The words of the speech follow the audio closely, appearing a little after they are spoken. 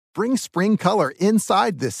Bring spring color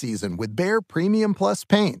inside this season with Behr Premium Plus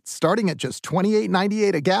paint, starting at just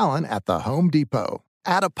 $28.98 a gallon at the Home Depot.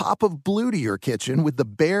 Add a pop of blue to your kitchen with the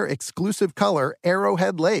Behr exclusive color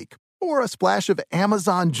Arrowhead Lake, or a splash of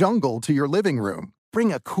Amazon Jungle to your living room.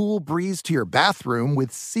 Bring a cool breeze to your bathroom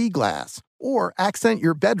with Sea Glass, or accent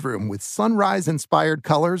your bedroom with sunrise-inspired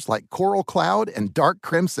colors like Coral Cloud and Dark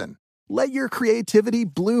Crimson. Let your creativity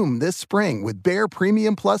bloom this spring with Behr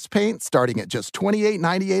Premium Plus paint starting at just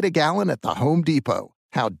 $28.98 a gallon at the Home Depot.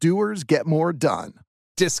 How doers get more done.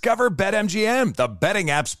 Discover BetMGM, the betting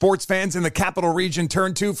app sports fans in the capital region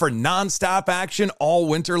turn to for nonstop action all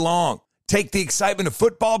winter long. Take the excitement of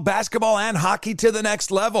football, basketball, and hockey to the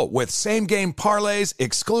next level with same-game parlays,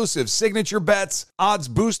 exclusive signature bets, odds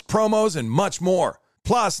boost promos, and much more.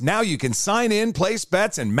 Plus, now you can sign in, place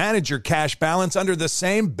bets, and manage your cash balance under the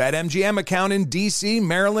same BetMGM account in D.C.,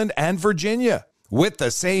 Maryland, and Virginia. With the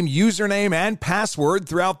same username and password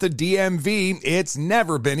throughout the DMV, it's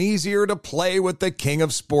never been easier to play with the king of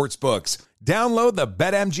sportsbooks. Download the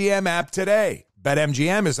BetMGM app today.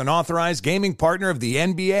 BetMGM is an authorized gaming partner of the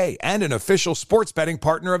NBA and an official sports betting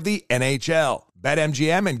partner of the NHL.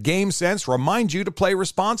 BetMGM and GameSense remind you to play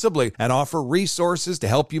responsibly and offer resources to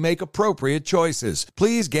help you make appropriate choices.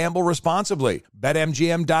 Please gamble responsibly.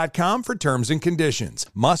 BetMGM.com for terms and conditions.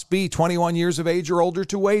 Must be 21 years of age or older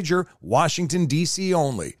to wager. Washington, D.C.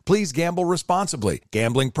 only. Please gamble responsibly.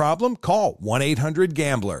 Gambling problem? Call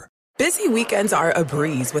 1-800-GAMBLER. Busy weekends are a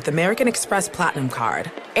breeze with American Express Platinum Card.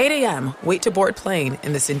 8 a.m., wait to board plane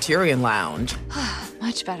in the Centurion Lounge.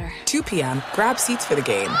 Much better. 2 p.m., grab seats for the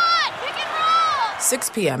game. 6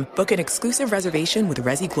 p.m., book an exclusive reservation with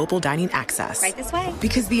Resi Global Dining Access. Right this way.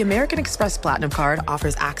 Because the American Express Platinum Card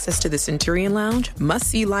offers access to the Centurion Lounge,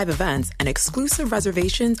 must-see live events, and exclusive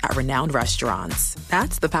reservations at renowned restaurants.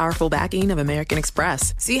 That's the powerful backing of American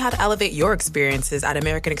Express. See how to elevate your experiences at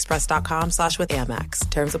americanexpress.com/with-Amex.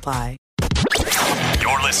 Terms apply.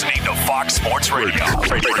 You're listening to Fox Sports Radio.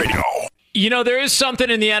 You know, there is something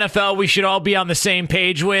in the NFL we should all be on the same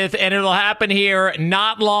page with, and it'll happen here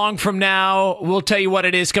not long from now. We'll tell you what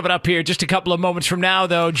it is coming up here just a couple of moments from now,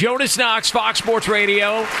 though. Jonas, Knox, Fox Sports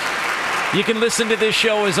Radio. You can listen to this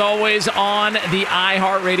show, as always, on the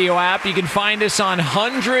iHeartRadio app. You can find us on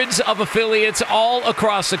hundreds of affiliates all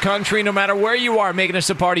across the country, no matter where you are, making us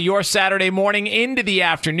a part of your Saturday morning into the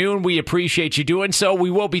afternoon. We appreciate you doing so. We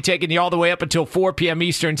will be taking you all the way up until 4 p.m.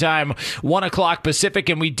 Eastern Time, 1 o'clock Pacific,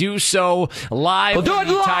 and we do so live on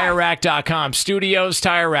the TireRack.com studios.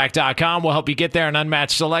 TireRack.com will help you get there. An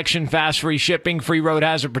unmatched selection, fast free shipping, free road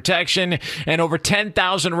hazard protection, and over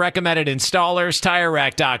 10,000 recommended installers.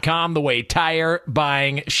 TireRack.com, the way tire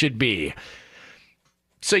buying should be.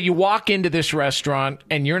 So you walk into this restaurant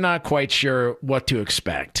and you're not quite sure what to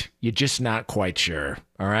expect. You're just not quite sure.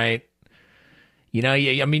 All right. You know,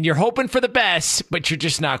 you're hoping for the best, but you're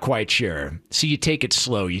just not quite sure. So you take it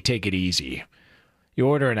slow. You take it easy. You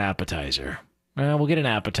order an appetizer. We'll get an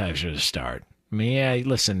appetizer to start. I mean, yeah,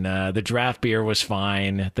 listen, the draft beer was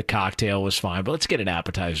fine. The cocktail was fine, but let's get an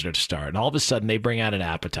appetizer to start. And all of a sudden they bring out an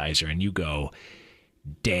appetizer and you go,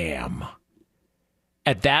 damn.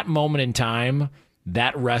 At that moment in time,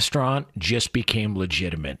 that restaurant just became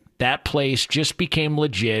legitimate. That place just became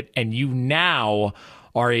legit, and you now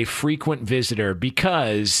are a frequent visitor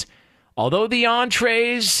because although the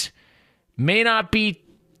entrees may not be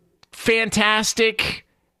fantastic,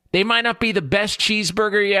 they might not be the best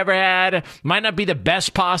cheeseburger you ever had, might not be the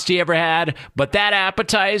best pasta you ever had, but that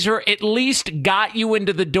appetizer at least got you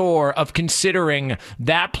into the door of considering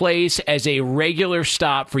that place as a regular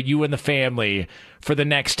stop for you and the family for the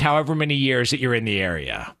next however many years that you're in the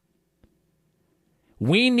area.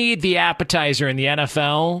 We need the appetizer in the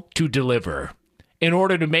NFL to deliver in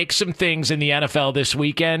order to make some things in the NFL this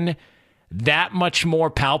weekend that much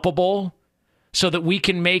more palpable so that we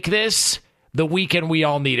can make this the weekend we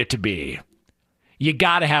all need it to be. You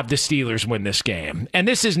got to have the Steelers win this game. And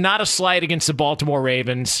this is not a slight against the Baltimore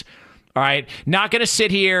Ravens. All right? Not going to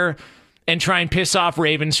sit here and try and piss off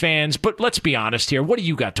Ravens fans, but let's be honest here. What do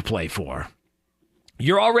you got to play for?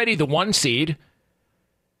 You're already the 1 seed.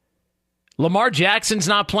 Lamar Jackson's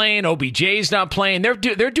not playing. OBJ's not playing. They're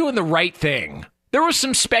doing the right thing. There was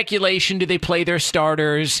some speculation, do they play their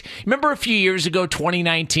starters? Remember a few years ago,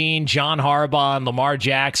 2019, John Harbaugh and Lamar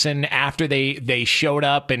Jackson, after they showed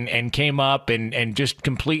up and came up and just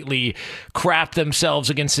completely crapped themselves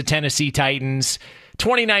against the Tennessee Titans.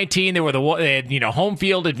 2019, they had home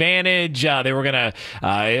field advantage.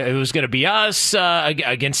 It was gonna be us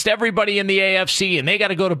against everybody in the AFC, and they got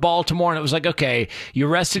to go to Baltimore. And it was like, okay, you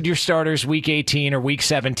rested your starters week 18 or week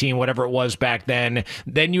 17, whatever it was back then.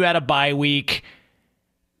 Then you had a bye week.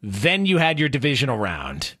 Then you had your divisional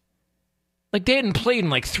round. Like, they hadn't played in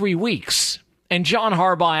like 3 weeks. And John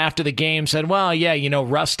Harbaugh after the game said, well, yeah,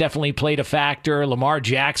 Russ definitely played a factor. Lamar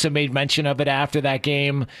Jackson made mention of it after that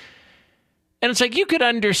game. And it's like, you could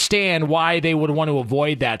understand why they would want to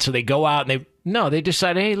avoid that. So they go out and they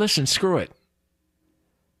decide, hey, listen, screw it.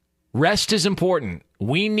 Rest is important.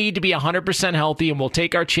 We need to be 100% healthy, and we'll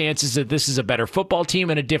take our chances that this is a better football team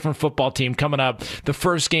and a different football team coming up the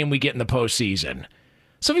first game we get in the postseason.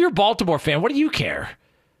 So if you're a Baltimore fan, what do you care?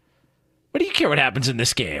 What do you care what happens in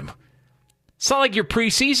this game? It's not like your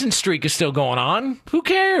preseason streak is still going on. Who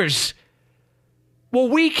cares? Well,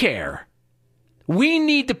 we care. We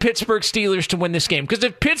need the Pittsburgh Steelers to win this game, because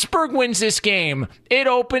if Pittsburgh wins this game, it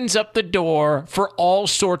opens up the door for all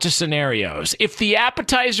sorts of scenarios. If the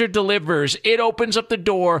appetizer delivers, it opens up the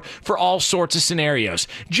door for all sorts of scenarios,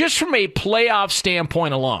 just from a playoff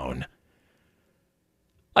standpoint alone.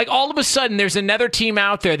 Like, all of a sudden, there's another team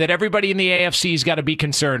out there that everybody in the AFC's got to be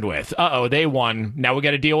concerned with. Uh-oh, they won. Now we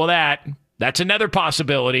got to deal with that. That's another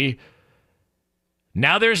possibility.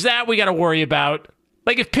 Now there's that we got to worry about.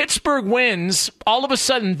 Like, if Pittsburgh wins, all of a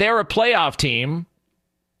sudden they're a playoff team.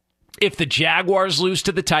 If the Jaguars lose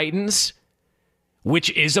to the Titans, which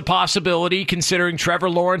is a possibility considering Trevor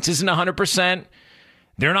Lawrence isn't 100%,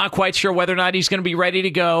 they're not quite sure whether or not he's going to be ready to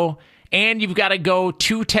go. And you've got to go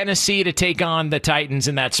to Tennessee to take on the Titans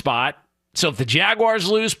in that spot. So if the Jaguars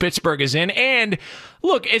lose, Pittsburgh is in. And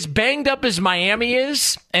look, as banged up as Miami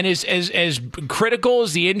is, and as critical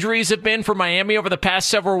as the injuries have been for Miami over the past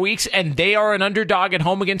several weeks, and they are an underdog at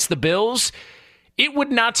home against the Bills, it would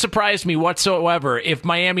not surprise me whatsoever if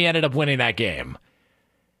Miami ended up winning that game.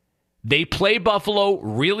 They play Buffalo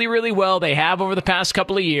really, really well. They have over the past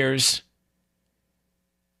couple of years.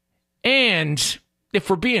 And if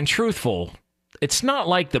we're being truthful, it's not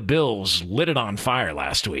like the Bills lit it on fire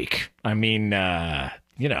last week. I mean, kind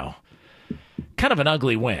of an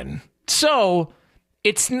ugly win. So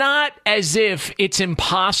it's not as if it's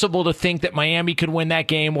impossible to think that Miami could win that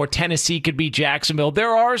game or Tennessee could beat Jacksonville.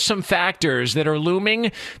 There are some factors that are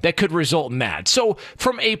looming that could result in that. So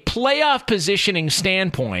from a playoff positioning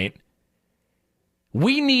standpoint,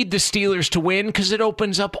 we need the Steelers to win because it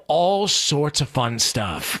opens up all sorts of fun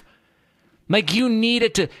stuff. Like, you need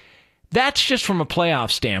it to... That's just from a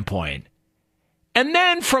playoff standpoint. And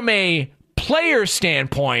then from a player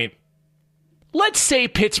standpoint, let's say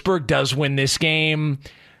Pittsburgh does win this game.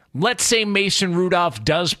 Let's say Mason Rudolph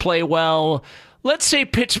does play well. Let's say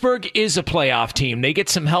Pittsburgh is a playoff team. They get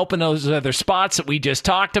some help in those other spots that we just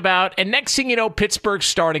talked about. And next thing you know, Pittsburgh's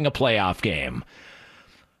starting a playoff game.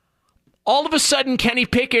 All of a sudden, Kenny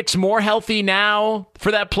Pickett's more healthy now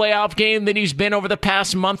for that playoff game than he's been over the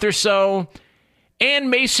past month or so.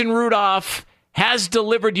 And Mason Rudolph has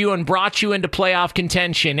delivered you and brought you into playoff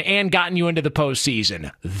contention and gotten you into the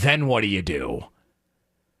postseason. Then what do?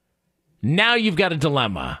 Now you've got a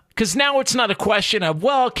dilemma. Because now it's not a question of,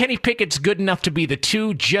 well, Kenny Pickett's good enough to be the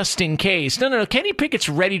 2 just in case. No. Kenny Pickett's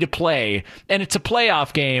ready to play, and it's a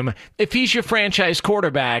playoff game. If he's your franchise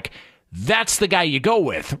quarterback, that's the guy you go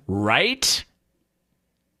with, right?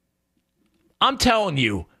 I'm telling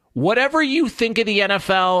you, whatever you think of the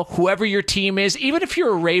NFL, whoever your team is, even if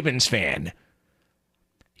you're a Ravens fan,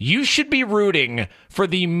 you should be rooting for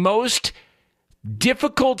the most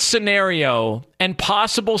difficult scenario and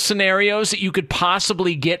possible scenarios that you could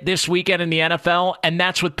possibly get this weekend in the NFL, and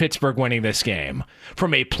that's with Pittsburgh winning this game.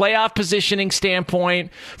 From a playoff positioning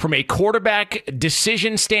standpoint, from a quarterback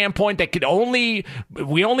decision standpoint,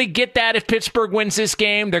 we only get that if Pittsburgh wins this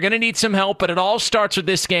game. They're going to need some help, but it all starts with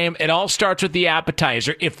this game. It all starts with the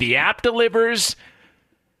appetizer. If the app delivers,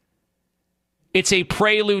 it's a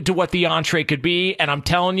prelude to what the entree could be, and I'm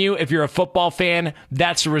telling you, if you're a football fan,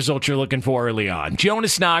 that's the result you're looking for early on.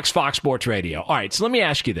 Jonas, Knox, Fox Sports Radio. All right, so let me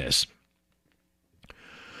ask you this.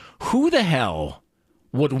 Who the hell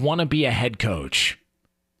would want to be a head coach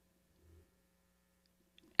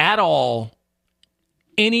at all,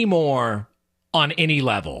 anymore, on any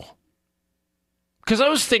level? Because I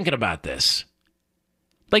was thinking about this.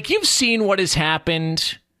 Like, you've seen what has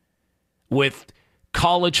happened with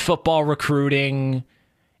college football recruiting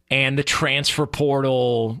and the transfer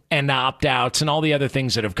portal and the opt-outs and all the other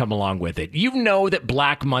things that have come along with it. You know that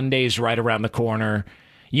Black Monday is right around the corner.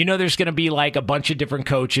 You know there's going to be like a bunch of different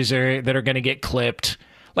coaches that are going to get clipped.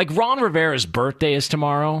 Like, Ron Rivera's birthday is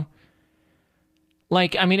tomorrow.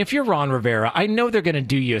 Like, I mean, if you're Ron Rivera, I know they're going to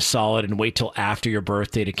do you a solid and wait till after your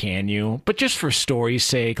birthday to can you. But just for story's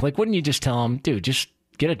sake, like, wouldn't you just tell him, dude, just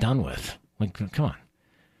get it done with? Like, come on.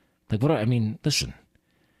 Like, listen.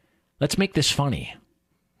 Let's make this funny.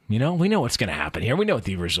 You know, we know what's going to happen here. We know what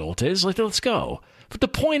the result is. Let's go. But the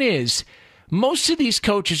point is, most of these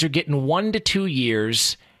coaches are getting 1 to 2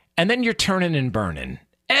 years, and then you're turning and burning.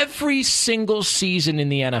 Every single season in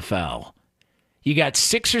the NFL, you got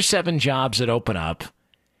 6 or 7 jobs that open up,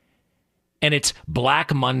 and it's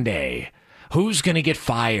Black Monday. Who's going to get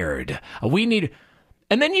fired?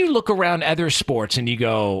 And then you look around other sports and you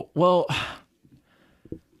go, well,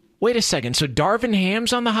 wait a second. So Darvin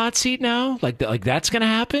Ham's on the hot seat now? Like that's going to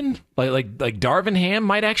happen? Like Darvin Ham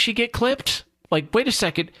might actually get clipped? Like, wait a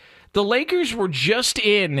second. The Lakers were just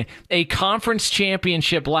in a conference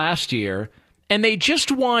championship last year, and they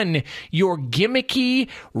just won your gimmicky,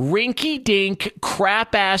 rinky-dink,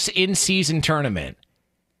 crap-ass in-season tournament.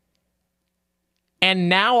 And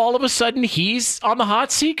now, all of a sudden, he's on the hot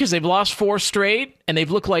seat because they've lost 4 straight, and they've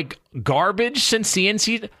looked like garbage since the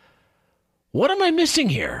in-season. What am I missing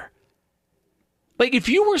here? Like, if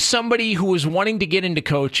you were somebody who was wanting to get into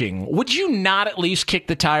coaching, would you not at least kick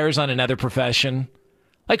the tires on another profession?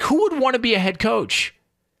 Like, who would want to be a head coach?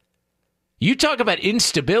 You talk about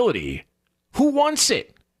instability. Who wants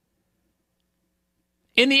it?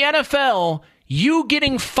 In the NFL, you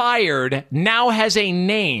getting fired now has a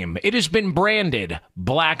name. It has been branded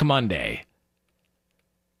Black Monday.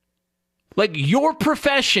 Like, your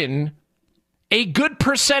profession, a good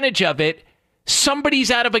percentage of it,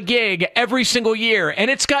 somebody's out of a gig every single year, and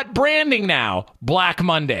it's got branding now, Black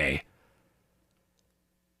Monday.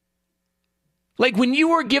 Like, when you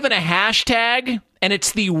were given a hashtag and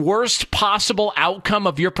it's the worst possible outcome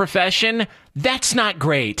of your profession, that's not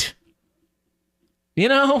great. You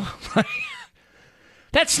know?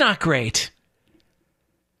 That's not great.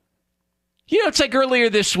 You know, it's like earlier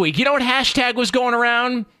this week. You know what hashtag was going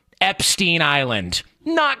around? Epstein Island.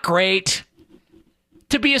 Not great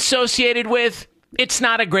to be associated with. It's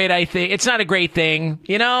not a great It's not a great thing,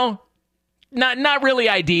 you know? Not really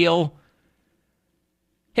ideal.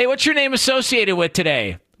 Hey, what's your name associated with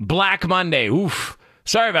today? Black Monday. Oof.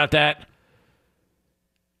 Sorry about that.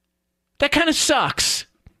 That kind of sucks.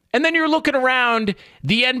 And then you're looking around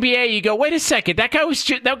the NBA, you go, wait a second, that guy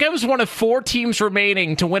was one of 4 teams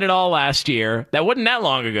remaining to win it all last year. That wasn't that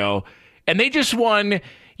long ago. And they just won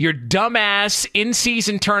your dumbass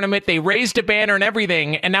in-season tournament. They raised a banner and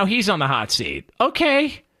everything, and now he's on the hot seat.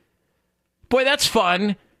 Okay. Boy, that's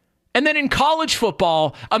fun. And then in college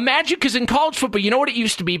football, imagine, because in college football, you know what it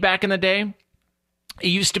used to be back in the day? It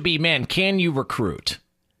used to be, man, can you recruit?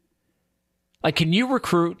 Like, can you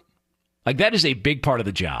recruit? Like, that is a big part of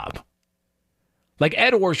the job. Like,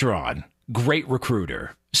 Ed Orgeron, great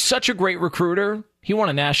recruiter. Such a great recruiter. He won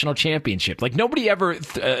a national championship. Like, nobody ever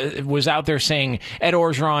was out there saying, Ed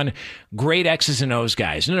Orgeron, great X's and O's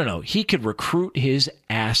guys. No. He could recruit his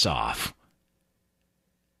ass off.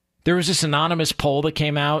 There was this anonymous poll that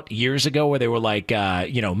came out years ago where they were like,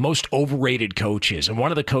 most overrated coaches. And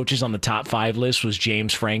one of the coaches on the top 5 list was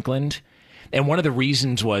James Franklin. And one of the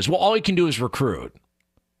reasons was, well, all he can do is recruit.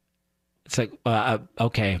 It's like,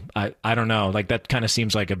 okay, I don't know. Like, that kind of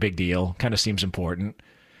seems like a big deal. Kind of seems important.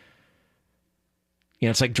 You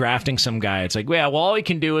know, it's like drafting some guy. It's like, well, all he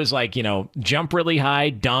can do is, like, jump really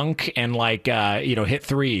high, dunk, and, like, hit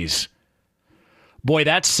threes. Boy,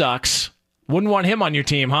 that sucks. Wouldn't want him on your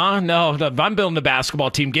team, huh? No, I'm building the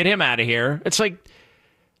basketball team. Get him out of here. It's like,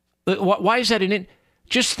 why is that in it?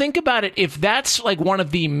 Just think about it. If that's like one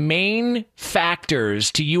of the main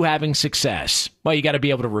factors to you having success, well, you got to be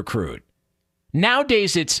able to recruit.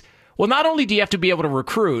 Nowadays, it's, well, not only do you have to be able to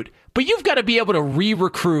recruit, but you've got to be able to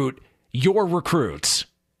re-recruit your recruits.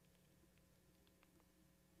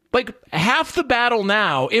 Like, half the battle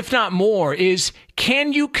now, if not more, is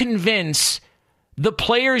can you convince the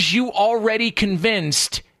players you already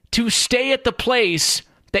convinced to stay at the place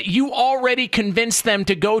that you already convinced them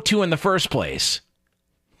to go to in the first place?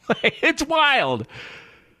 It's wild.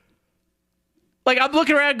 Like, I'm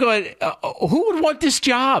looking around going, who would want this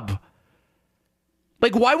job?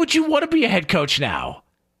 Like, why would you want to be a head coach now?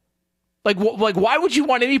 Like, why would you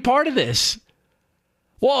want any part of this?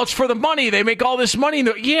 Well, it's for the money. They make all this money.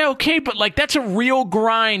 Yeah, okay, but, like, that's a real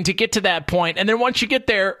grind to get to that point. And then once you get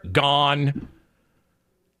there, gone.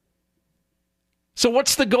 So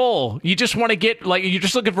what's the goal? You just want to get, like, you're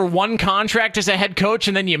just looking for one contract as a head coach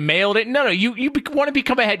and then you mailed it? No, you want to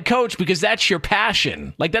become a head coach because that's your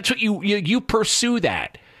passion. Like, that's what you pursue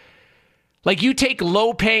that. Like, you take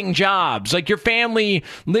low-paying jobs. Like, your family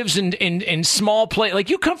lives in small place. Like,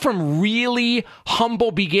 you come from really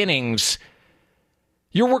humble beginnings.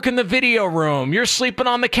 You're working the video room. You're sleeping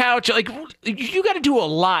on the couch. Like, you got to do a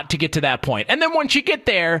lot to get to that point. And then once you get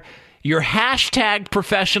there, you're hashtagged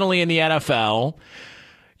professionally in the NFL.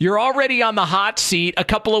 You're already on the hot seat a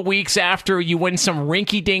couple of weeks after you win some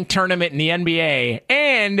rinky-dink tournament in the NBA.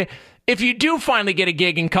 And if you do finally get a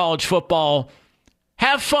gig in college football,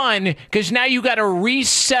 Have fun, because now you got to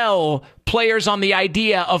resell players on the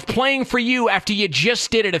idea of playing for you after you just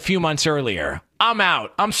did it a few months earlier. I'm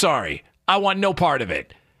out. I'm sorry. I want no part of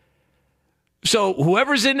it. So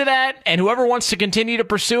whoever's into that and whoever wants to continue to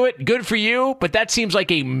pursue it, good for you, but that seems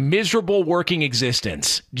like a miserable working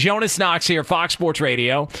existence. Jonas Knox here, Fox Sports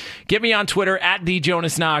Radio. Get me on Twitter, at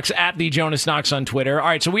 @TheJonasKnox, at @TheJonasKnox on Twitter. All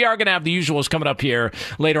right, so we are going to have the usuals coming up here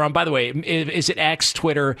later on. By the way, is it X,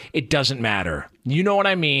 Twitter? It doesn't matter. You know what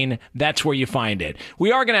I mean? That's where you find it.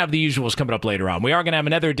 We are going to have the usuals coming up later on. We are going to have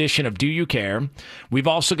another edition of Do You Care? We've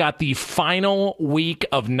also got the final week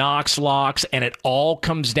of Knox Locks, and it all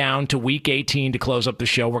comes down to Week 18 to close up the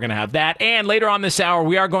show. We're going to have that. And later on this hour,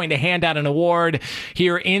 we are going to hand out an award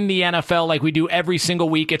here in the NFL like we do every single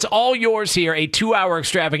week. It's all yours here, a 2-hour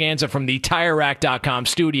extravaganza from the TireRack.com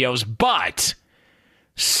studios. But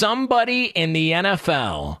somebody in the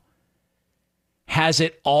NFL has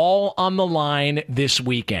it all on the line this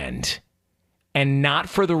weekend, and not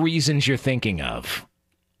for the reasons you're thinking of.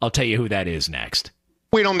 I'll tell you who that is next.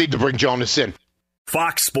 We don't need to bring Jonas in.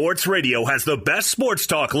 Fox Sports Radio has the best sports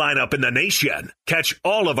talk lineup in the nation. Catch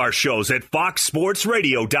all of our shows at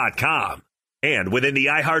foxsportsradio.com. And within the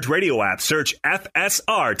iHeartRadio app, search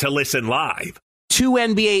FSR to listen live. 2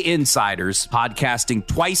 NBA insiders podcasting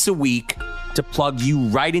twice a week to plug you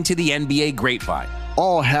right into the NBA grapevine.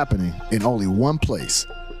 All happening in only one place.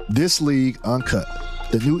 This League Uncut,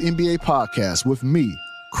 the new NBA podcast with me,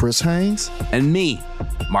 Chris Haynes, and me,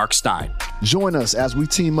 Mark Stein. Join us as we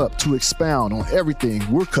team up to expound on everything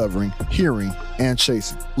we're covering, hearing, and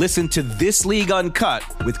chasing. Listen to This League Uncut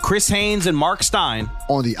with Chris Haynes and Mark Stein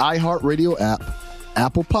on the iHeartRadio app,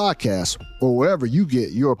 Apple Podcasts, or wherever you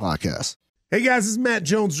get your podcasts. Hey guys, this is Matt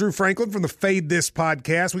Jones, Drew Franklin from the Fade This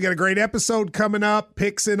podcast. We got a great episode coming up,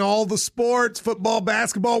 picks in all the sports, football,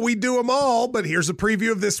 basketball, we do them all, but here's a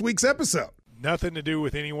preview of this week's episode. Nothing to do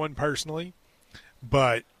with anyone personally,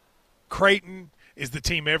 but Creighton is the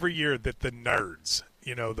team every year that the nerds,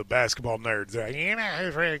 the basketball nerds, they're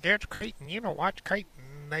like, against Creighton, watch Creighton.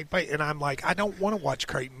 They play, and I'm like, I don't want to watch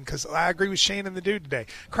Creighton because I agree with Shane and the dude today.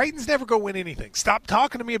 Creighton's never going to win anything. Stop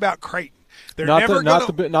talking to me about Creighton. They're not never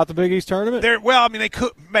not the Big East tournament. They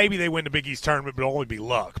could, maybe they win the Big East tournament, but it'll only be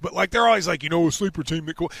luck. But they're always like, a sleeper team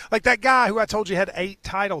that cool. Like that guy who I told you had 8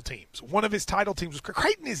 title teams. One of his title teams was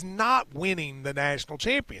Creighton is not winning the national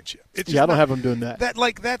championship. I don't have them doing that.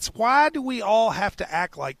 That's why do we all have to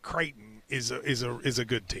act like Creighton is a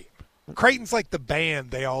good team? Creighton's like the band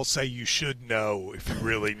they all say you should know if you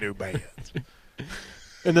really knew bands.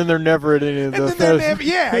 And then they're never at any of the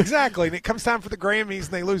yeah, exactly. And it comes time for the Grammys,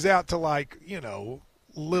 and they lose out to, Lil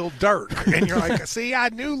Durk. And you're like, see, I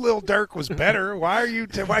knew Lil Durk was better. Why are you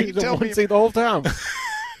telling me? See the whole time.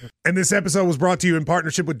 And this episode was brought to you in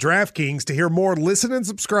partnership with DraftKings. To hear more, listen and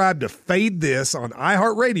subscribe to Fade This on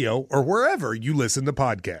iHeartRadio or wherever you listen to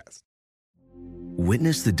podcasts.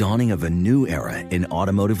 Witness the dawning of a new era in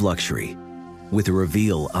automotive luxury with a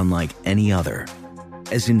reveal unlike any other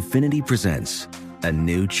as Infiniti presents a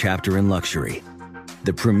new chapter in luxury,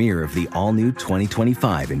 the premiere of the all-new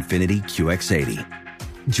 2025 Infiniti QX80.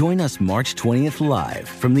 Join us March 20th live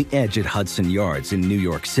from the Edge at Hudson Yards in New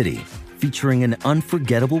York City, featuring an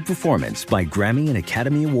unforgettable performance by Grammy and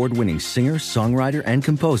Academy Award-winning singer, songwriter, and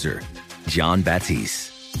composer, Jon Batiste.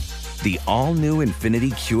 The all-new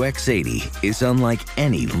Infiniti QX80 is unlike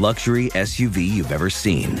any luxury SUV you've ever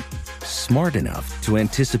seen. Smart enough to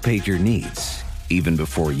anticipate your needs, even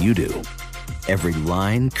before you do. Every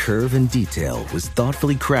line, curve, and detail was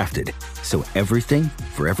thoughtfully crafted so everything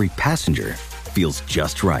for every passenger feels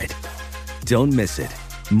just right. Don't miss it.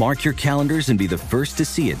 Mark your calendars and be the first to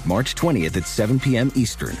see it March 20th at 7 p.m.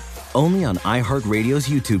 Eastern, only on iHeartRadio's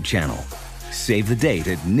YouTube channel. Save the date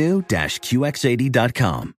at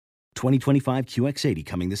new-QX80.com. 2025 QX80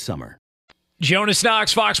 coming this summer. Jonas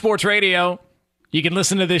Knox, Fox Sports Radio. You can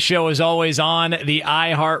listen to this show as always on the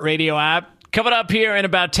iHeartRadio app. Coming up here in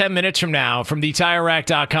about 10 minutes from now from the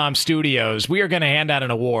TireRack.com studios, we are going to hand out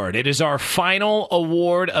an award. It is our final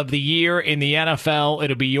award of the year in the NFL.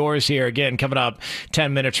 It'll be yours here again coming up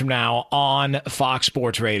 10 minutes from now on Fox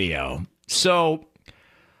Sports Radio. So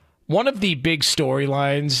one of the big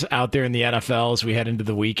storylines out there in the NFL as we head into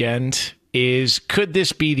the weekend is, could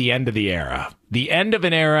this be the end of the era? The end of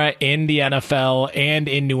an era in the NFL and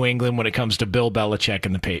in New England when it comes to Bill Belichick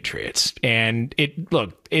and the Patriots. And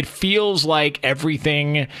it feels like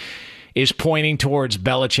everything is pointing towards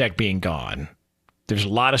Belichick being gone. There's a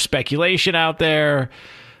lot of speculation out there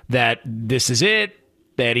that this is it,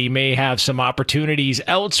 that he may have some opportunities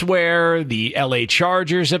elsewhere. The LA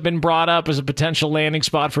Chargers have been brought up as a potential landing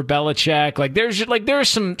spot for Belichick. There's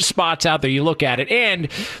some spots out there. You look at it, and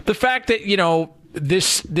the fact that,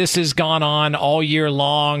 this has gone on all year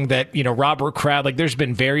long that, Robert Kraft, like there's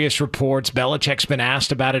been various reports. Belichick's been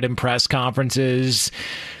asked about it in press conferences.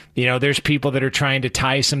 There's people that are trying to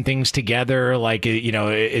tie some things together. Like,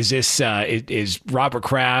 is Robert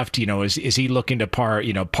Kraft, is he looking to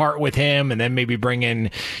part with him and then maybe bring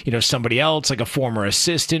in, somebody else, like a former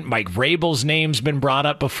assistant? Mike Vrabel's name's been brought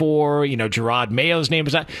up before, Gerard Mayo's name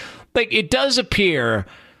is not. Like, it does appear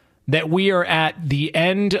that we are at the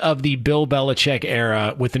end of the Bill Belichick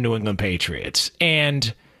era with the New England Patriots.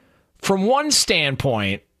 And from one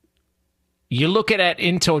standpoint, you look at it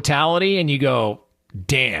in totality and you go,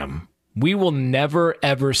 damn, we will never,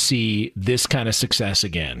 ever see this kind of success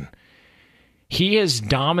again. He has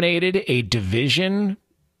dominated a division,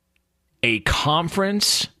 a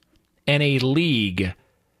conference, and a league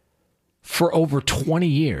for over 20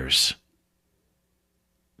 years.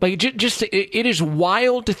 Like, it is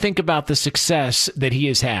wild to think about the success that he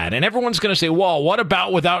has had. And everyone's going to say, well, what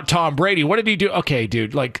about without Tom Brady? What did he do? Okay,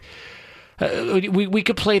 dude, like, we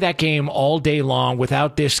could play that game all day long.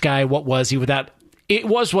 Without this guy, what was he? Without... It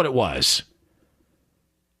was what it was.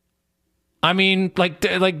 I mean, like,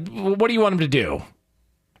 what do you want him to do?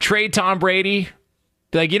 Trade Tom Brady?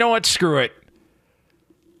 Be like, you know what? Screw it.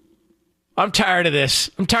 I'm tired of this.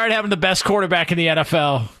 I'm tired of having the best quarterback in the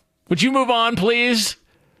NFL. Would you move on, please?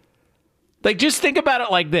 Like, just think about it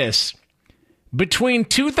like this. Between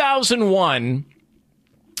 2001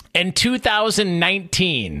 and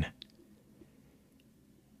 2019...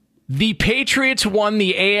 the Patriots won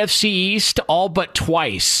the AFC East all but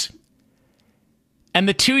twice. And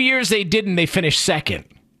the 2 years they didn't, they finished second.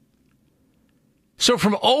 So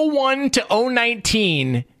from 01 to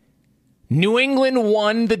 019, New England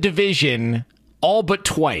won the division all but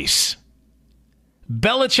twice.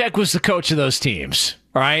 Belichick was the coach of those teams.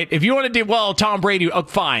 All right? If you want to do, well, Tom Brady,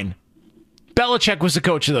 fine. Belichick was the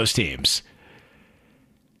coach of those teams.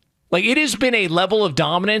 Like, it has been a level of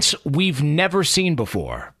dominance we've never seen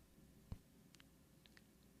before.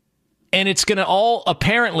 And it's going to all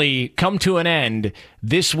apparently come to an end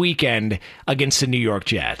this weekend against the New York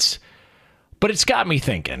Jets. But it's got me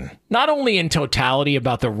thinking, not only in totality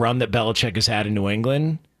about the run that Belichick has had in New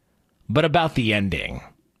England, but about the ending.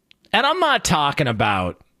 And I'm not talking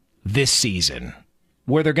about this season,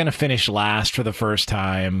 where they're going to finish last for the first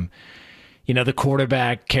time. The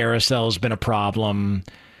quarterback carousel has been a problem.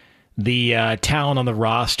 The talent on the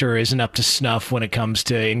roster isn't up to snuff when it comes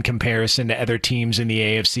to, in comparison to other teams in the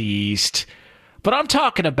AFC East. But I'm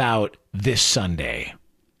talking about this Sunday.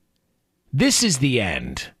 This is the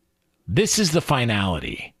end. This is the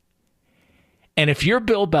finality. And if you're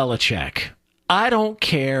Bill Belichick, I don't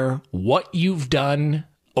care what you've done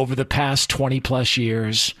over the past 20 plus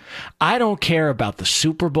years. I don't care about the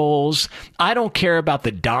Super Bowls. I don't care about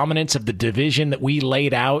the dominance of the division that we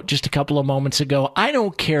laid out just a couple of moments ago. I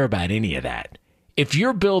don't care about any of that. If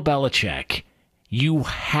you're Bill Belichick, you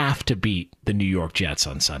have to beat the New York Jets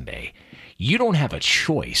on Sunday. You don't have a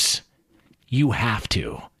choice. You have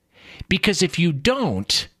to. Because if you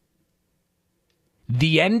don't,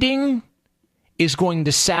 the ending is going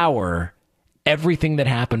to sour everything that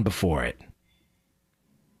happened before it.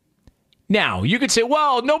 Now, you could say,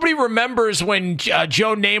 well, nobody remembers when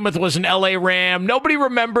Joe Namath was an LA Ram. Nobody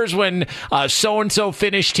remembers when so-and-so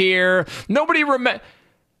finished here. Nobody remembers.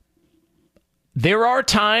 There are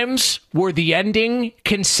times where the ending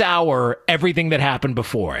can sour everything that happened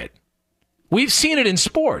before it. We've seen it in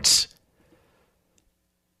sports.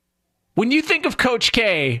 When you think of Coach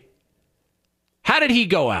K, how did he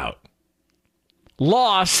go out?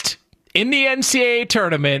 Lost in the NCAA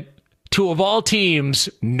tournament to, of all teams,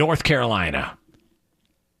 North Carolina.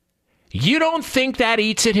 You don't think that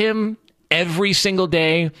eats at him every single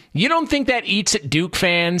day? You don't think that eats at Duke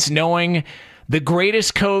fans, knowing the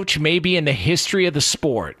greatest coach maybe in the history of the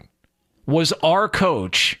sport was our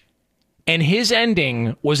coach, and his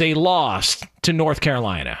ending was a loss to North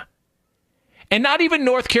Carolina? And not even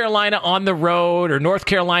North Carolina on the road or North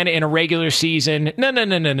Carolina in a regular season.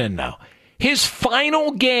 No. His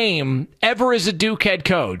final game ever as a Duke head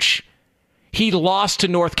coach, he lost to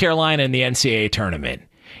North Carolina in the NCAA tournament.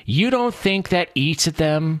 You don't think that eats at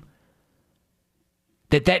them?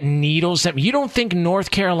 That needles them? You don't think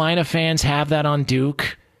North Carolina fans have that on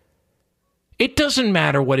Duke? It doesn't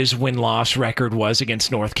matter what his win-loss record was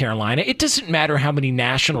against North Carolina. It doesn't matter how many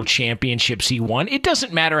national championships he won. It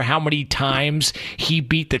doesn't matter how many times he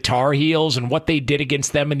beat the Tar Heels and what they did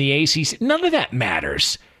against them in the ACC. None of that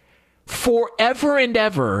matters. Forever and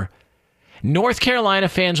ever, North Carolina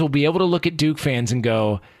fans will be able to look at Duke fans and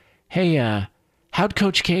go, hey, how'd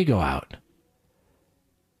Coach K go out?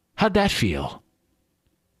 How'd that feel?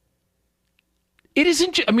 It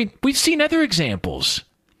isn't. I mean, we've seen other examples.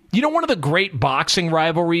 You know, one of the great boxing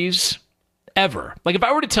rivalries ever. Like, if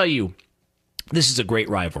I were to tell you this is a great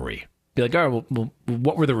rivalry, be like, all right, well,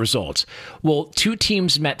 what were the results? Well, 2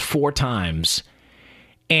 teams met 4 times,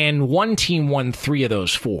 and one team won 3 of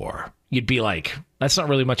those 4. You'd be like, that's not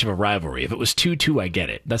really much of a rivalry. If it was 2-2, I get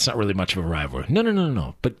it. That's not really much of a rivalry.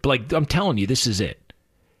 No. But like, I'm telling you, this is it.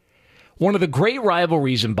 One of the great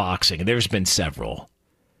rivalries in boxing, and there's been several,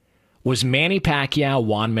 was Manny Pacquiao,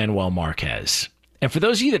 Juan Manuel Marquez. And for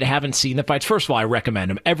those of you that haven't seen the fights, first of all, I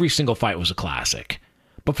recommend them. Every single fight was a classic.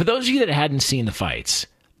 But for those of you that hadn't seen the fights,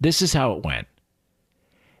 this is how it went.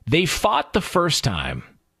 They fought the first time,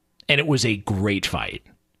 and it was a great fight.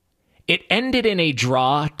 It ended in a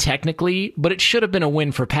draw, technically, but it should have been a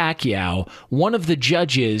win for Pacquiao. One of the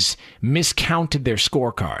judges miscounted their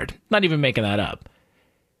scorecard. Not even making that up.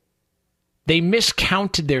 They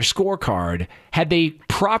miscounted their scorecard. Had they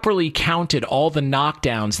properly counted all the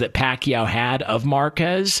knockdowns that Pacquiao had of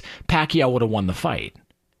Marquez, Pacquiao would have won the fight.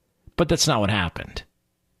 But that's not what happened.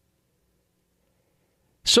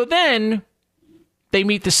 So then they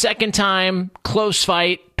meet the second time, close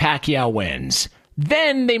fight, Pacquiao wins.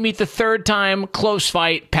 Then they meet the third time, close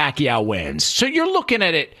fight, Pacquiao wins. So you're looking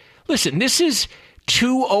at it. Listen, this is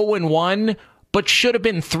 2-0-1, but should have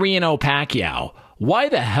been 3-0 Pacquiao. Why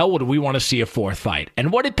the hell would we want to see a 4th fight?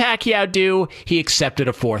 And what did Pacquiao do? He accepted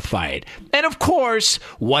a 4th fight. And of course,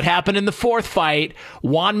 what happened in the 4th fight?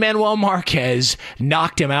 Juan Manuel Marquez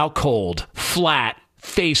knocked him out cold, flat,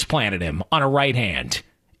 face planted him on a right hand.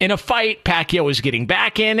 In a fight, Pacquiao was getting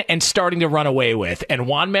back in and starting to run away with. And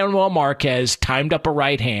Juan Manuel Marquez timed up a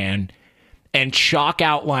right hand and chalk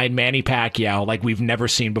outlined Manny Pacquiao like we've never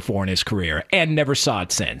seen before in his career and never saw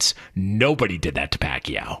it since. Nobody did that to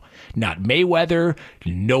Pacquiao. Not Mayweather,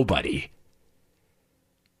 nobody.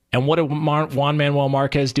 And what did Juan Manuel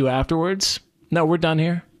Marquez do afterwards? No, we're done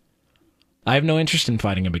here. I have no interest in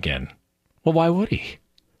fighting him again. Well, why would he?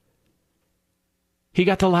 He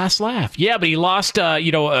got the last laugh. Yeah, but he lost, 2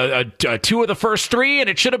 of the first 3, and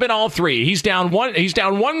it should have been all 3. He's down 1. He's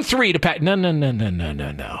down 1-3 to Pat.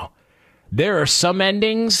 No. There are some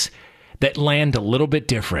endings that land a little bit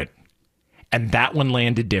different, and that one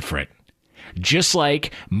landed different. Just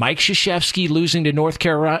like Mike Krzyzewski losing to North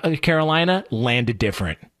Carolina landed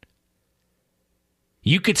different.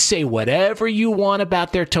 You could say whatever you want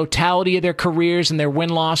about their totality of their careers and their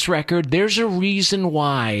win-loss record. There's a reason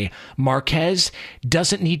why Marquez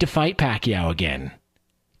doesn't need to fight Pacquiao again.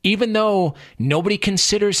 Even though nobody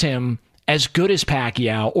considers him as good as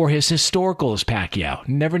Pacquiao or as historical as Pacquiao.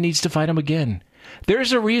 Never needs to fight him again.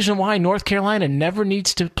 There's a reason why North Carolina never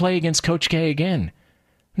needs to play against Coach K again.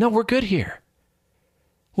 No, we're good here.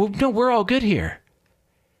 Well, no, we're all good here.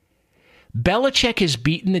 Belichick has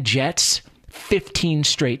beaten the Jets 15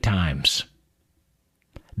 straight times.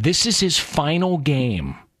 This is his final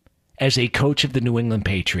game as a coach of the New England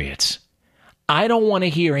Patriots. I don't want to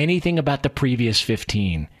hear anything about the previous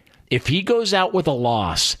 15. If he goes out with a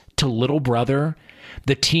loss to Little Brother,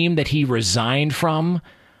 the team that he resigned from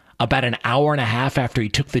about an hour and a half after he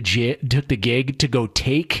took the gig to go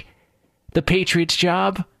take the Patriots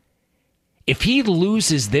job, if he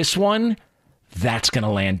loses this one, that's going to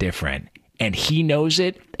land different. And he knows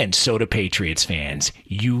it, and so do Patriots fans.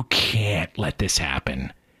 You can't let this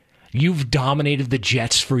happen. You've dominated the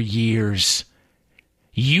Jets for years.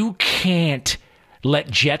 You can't let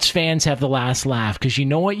Jets fans have the last laugh, because you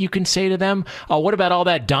know what you can say to them? Oh, what about all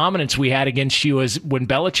that dominance we had against you as when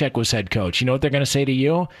Belichick was head coach? You know what they're going to say to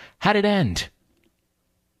you? How'd it end?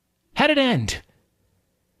 How'd it end?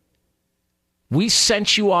 We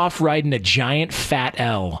sent you off riding a giant fat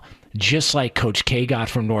L, just like Coach K got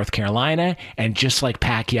from North Carolina and just like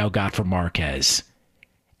Pacquiao got from Marquez.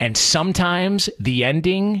 And sometimes the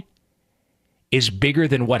ending is bigger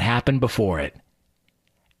than what happened before it.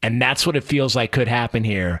 And that's what it feels like could happen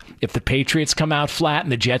here. If the Patriots come out flat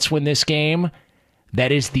and the Jets win this game,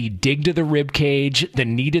 that is the dig to the rib cage, the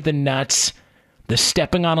knee to the nuts, the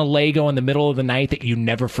stepping on a Lego in the middle of the night that you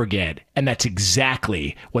never forget. And that's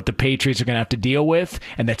exactly what the Patriots are going to have to deal with,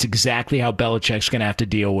 and that's exactly how Belichick's going to have to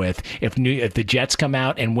deal with. If the Jets come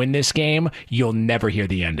out and win this game, you'll never hear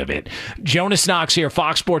the end of it. Jonas Knox here,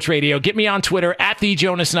 Fox Sports Radio. Get me on Twitter,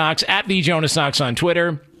 @TheJonasKnox, @TheJonasKnox on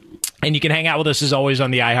Twitter. And you can hang out with us, as always, on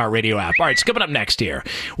the iHeartRadio app. All right, it's coming up next here.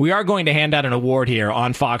 We are going to hand out an award here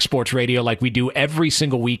on Fox Sports Radio like we do every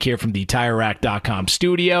single week here from the TireRack.com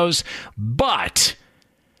studios. But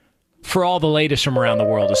for all the latest from around the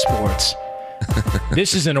world of sports,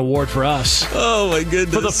 this is an award for us. Oh, my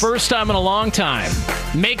goodness. For the first time in a long time,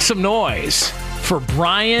 make some noise. for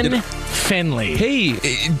Brian Finley. Hey,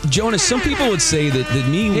 Jonas, some people would say that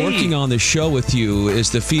me working on the show with you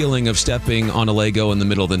is the feeling of stepping on a Lego in the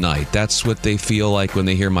middle of the night. That's what they feel like when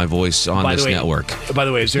they hear my voice on this network. By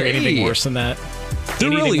the way, is there anything worse than that?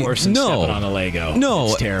 Anything worse than stepping on a Lego? No.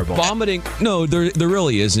 It's terrible. Vomiting? No, there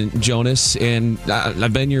really isn't, Jonas. And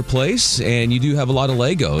I've been your place, and you do have a lot of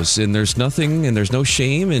Legos, and there's nothing, and there's no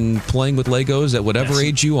shame in playing with Legos at whatever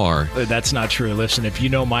age you are. That's not true. Listen, if you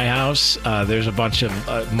know my house, there's a bunch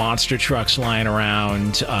of monster trucks lying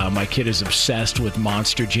around. My kid is obsessed with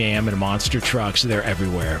Monster Jam and monster trucks. They're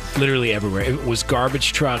everywhere, literally everywhere. It was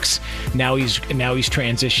garbage trucks. Now he's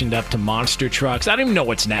transitioned up to monster trucks. I don't even know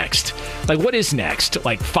what's next. Like, what is next?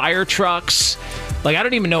 Like fire trucks? Like, I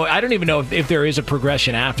don't even know if there is a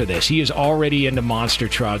progression after this. He is already into monster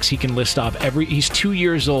trucks. He can list off he's 2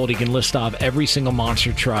 years old. He can list off every single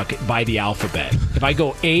monster truck by the alphabet. If I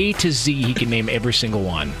go A to Z, he can name every single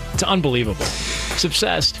one. It's unbelievable. He's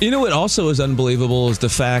obsessed. You know what also is unbelievable is the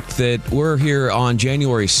fact that we're here on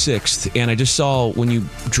January 6th, and I just saw when you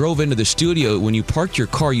drove into the studio, when you parked your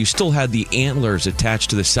car, you still had the antlers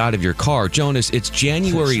attached to the side of your car. Jonas, it's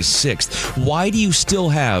January 6th. Why do you still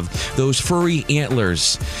have those furry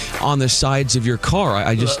antlers on the sides of your car?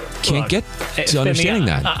 I just can't get to understanding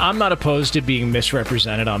that. I'm not opposed to being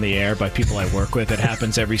misrepresented on the air by people I work with. It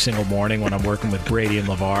happens every single morning when I'm working with Brady and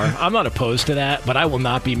LeVar. I'm not opposed to that, but I will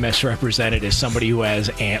not be misrepresented as somebody who has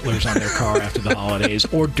antlers on their car after the holidays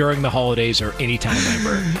or during the holidays or any time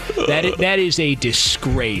ever. That is a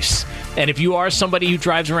disgrace. And if you are somebody who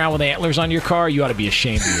drives around with antlers on your car, you ought to be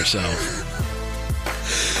ashamed of yourself.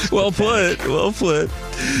 Well put.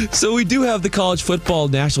 So we do have the college football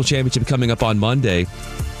national championship coming up on Monday.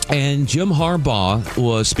 And Jim Harbaugh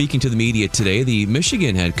was speaking to the media today, the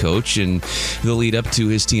Michigan head coach, in the lead up to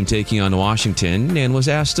his team taking on Washington, and was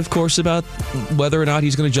asked, of course, about whether or not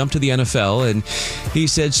he's going to jump to the NFL. And he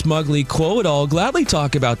said smugly, quote, "I'll gladly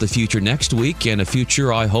talk about the future next week, and a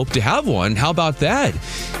future I hope to have one. How about that?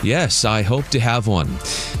 Yes, I hope to have one."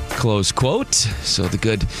 Close quote. So the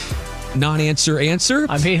good non-answer answer.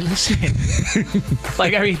 I mean, listen.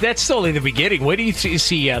 That's only the beginning. Wait do you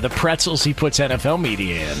see the pretzels he puts NFL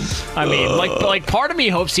media in? I mean, part of me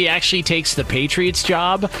hopes he actually takes the Patriots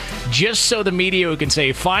job just so the media can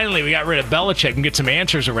say, finally, we got rid of Belichick and get some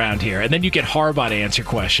answers around here. And then you get Harbaugh to answer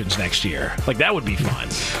questions next year. Like, that would be fun.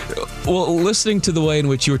 Well, listening to the way in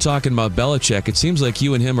which you were talking about Belichick, it seems like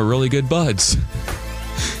you and him are really good buds.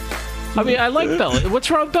 I mean, I like Belichick.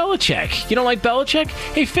 What's wrong with Belichick? You don't like Belichick?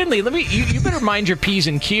 Hey, Finley, you better mind your P's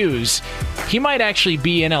and Q's. He might actually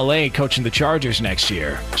be in LA coaching the Chargers next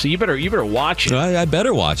year. So you better watch it. I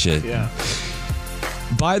better watch it. Yeah.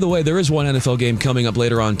 By the way, there is one NFL game coming up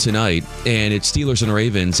later on tonight, and it's Steelers and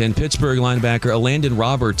Ravens. And Pittsburgh linebacker Landon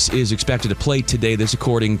Roberts is expected to play today. This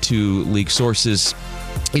according to league sources.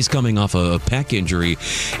 He's coming off a pec injury.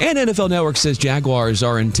 And NFL Network says Jaguars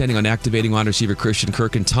are intending on activating wide receiver Christian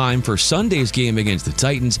Kirk in time for Sunday's game against the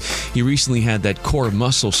Titans. He recently had that core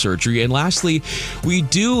muscle surgery. And lastly, we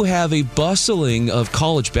do have a bustling of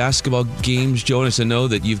college basketball games. Jonas, I know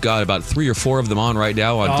that you've got about 3 or 4 of them on right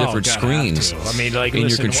now on different screens. I mean, in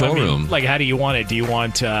your control room. Like, how do you want it? Do you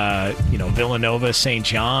want, Villanova, St.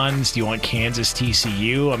 John's? Do you want Kansas,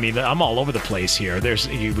 TCU? I mean, I'm all over the place here.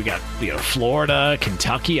 We got Florida,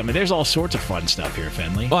 Kentucky. I mean, there's all sorts of fun stuff here,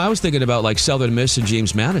 Finley. Well, I was thinking about like Southern Miss and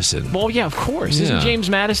James Madison. Well, yeah, of course. Yeah. Isn't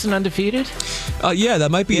James Madison undefeated? Yeah,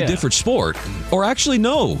 that might be a different sport. Or actually,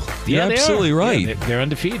 no. You're absolutely right. Yeah, they're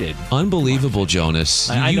undefeated. Unbelievable,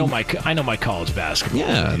 Jonas. I know my college basketball.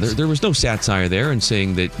 Yeah, there was no satire there in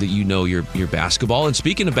saying that you know your basketball. And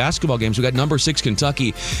speaking of basketball games, we got number 6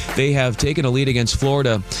 Kentucky. They have taken a lead against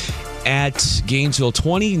Florida at Gainesville,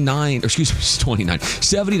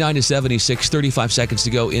 79-76, 35 seconds to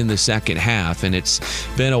go in the second half. And it's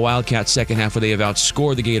been a Wildcat second half where they have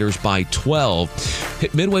outscored the Gators by 12.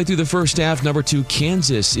 Hit midway through the first half, number 2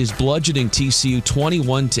 Kansas is bludgeoning TCU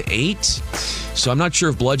 21-8. So I'm not sure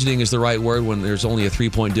if bludgeoning is the right word when there's only a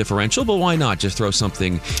 3-point differential, but why not just throw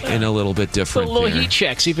something in a little bit different? A little heat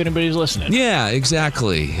check, see if anybody's listening. Yeah,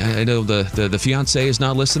 exactly. I know the fiance is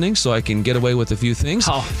not listening, so I can get away with a few things.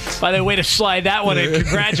 Oh, by the way, to slide that one in.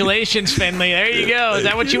 Congratulations, Finley. There you go. Is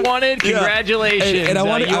that what you wanted? Congratulations. And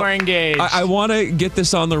you are engaged. I want to get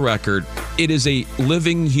this on the record. it is a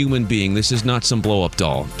living human being. This is not some blow-up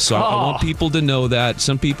doll. So I want people to know that.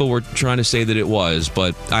 Some people were trying to say that it was,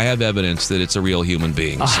 but I have evidence that it's a real human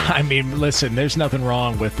being. So. I mean, listen, there's nothing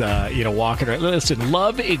wrong with walking around. Listen,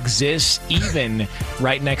 love exists even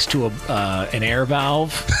right next to an air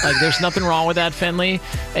valve. Like, there's nothing wrong with that, Finley.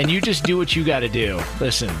 And you just do what you got to do.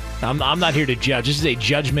 Listen, I'm not here to judge. This is a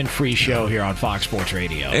judgment-free show here on Fox Sports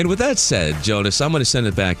Radio. And with that said, Jonas, I'm going to send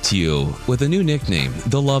it back to you with a new nickname,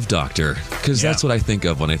 the Love Doctor, because that's what I think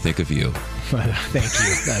of when I think of you. Thank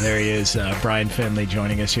you. There he is, Brian Finley,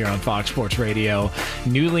 joining us here on Fox Sports Radio.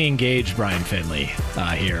 Newly engaged Brian Finley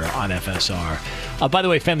here on FSR. By the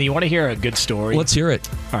way, Finley, you want to hear a good story? Let's hear it.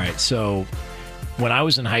 All right. So when I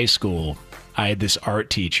was in high school, I had this art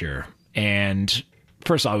teacher. And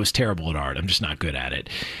first of all, I was terrible at art. I'm just not good at it.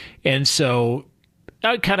 And so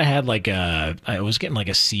I kind of had I was getting like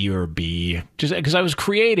a C or a B just because I was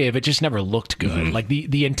creative. It just never looked good. Mm-hmm. Like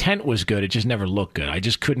the intent was good. It just never looked good. I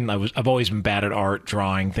just couldn't. I've always been bad at art,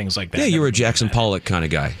 drawing, things like that. Yeah, you were a Jackson Pollock kind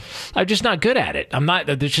of guy. I'm just not good at it. I'm not.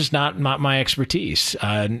 It's just not my expertise,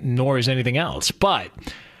 nor is anything else. But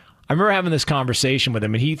I remember having this conversation with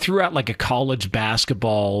him, and he threw out like a college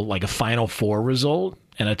basketball, like a Final Four result.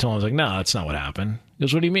 And I told him, I was like, no, that's not what happened. He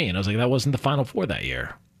goes, what do you mean? I was like, that wasn't the Final Four that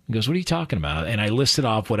year. He goes, what are you talking about? And I listed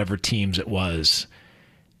off whatever teams it was.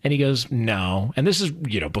 And he goes, no. And this is,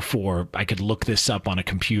 before I could look this up on a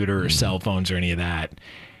computer or cell phones or any of that.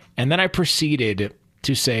 And then I proceeded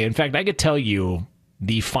to say, in fact, I could tell you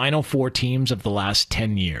the Final Four teams of the last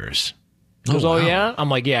 10 years. He goes, oh, yeah? I'm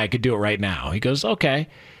like, yeah, I could do it right now. He goes, okay.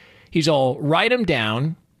 He's all, write them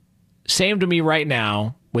down, say them to me right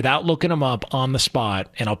now, without looking them up on the spot,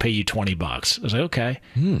 and I'll pay you $20. I was like, okay.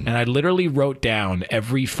 And I literally wrote down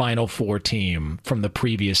every Final Four team from the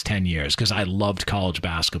previous 10 years because I loved college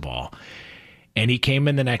basketball. And he came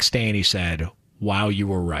in the next day and he said, wow, you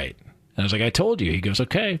were right. And I was like, I told you. He goes,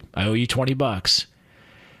 okay, I owe you $20.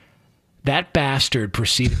 That bastard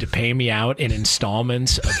proceeded to pay me out in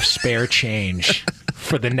installments of spare change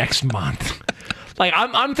for the next month. Like,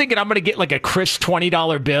 I'm thinking I'm going to get like a crisp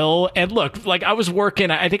 $20 bill. And look, like I was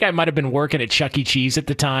working, I think I might have been working at Chuck E. Cheese at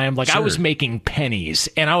the time. Like, sure. I was making pennies.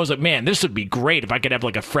 And I was like, man, this would be great if I could have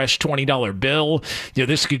like a fresh $20 bill.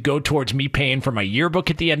 This could go towards me paying for my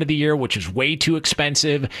yearbook at the end of the year, which is way too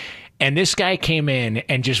expensive. And this guy came in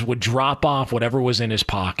and just would drop off whatever was in his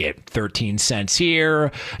pocket. 13 cents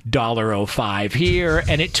here, $1.05 here.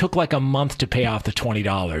 And it took like a month to pay off the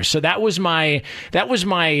 $20. So that was my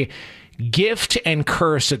gift and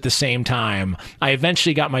curse at the same time. I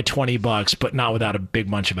eventually got my $20, but not without a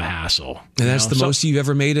big bunch of a hassle. And that's the most you've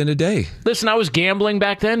ever made in a day. Listen, I was gambling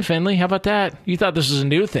back then, Finley. How about that? You thought this was a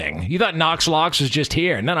new thing. You thought Knox Locks was just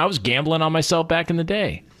here. And then I was gambling on myself back in the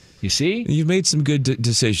day. You see? You've made some good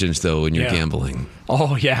decisions, though, in your gambling.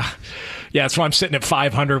 Oh, yeah. Yeah, that's why I'm sitting at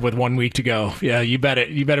 500 with 1 week to go. Yeah, you bet it.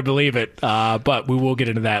 You better believe it. But we will get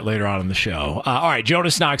into that later on in the show. All right,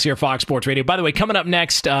 Jonas Knox here, Fox Sports Radio. By the way, coming up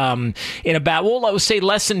next in about, I would say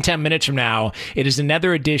less than 10 minutes from now, it is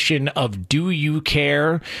another edition of Do You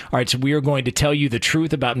Care? All right, so we are going to tell you the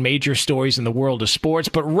truth about major stories in the world of sports.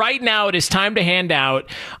 But right now, it is time to hand out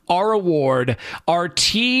our award, our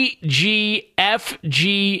TGFG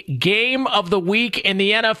Game of the Week in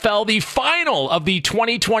the NFL, the final of the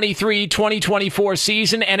 2023-2024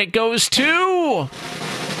 season, and it goes to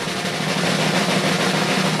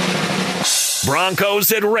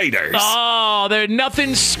Broncos and Raiders. Oh,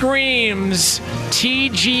 nothing screams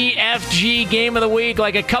TGFG Game of the Week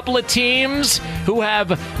like a couple of teams who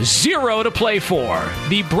have zero to play for.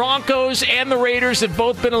 The Broncos and the Raiders have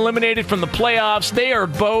both been eliminated from the playoffs. They are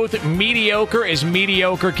both mediocre as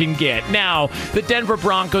mediocre can get. Now, the Denver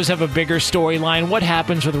Broncos have a bigger storyline. What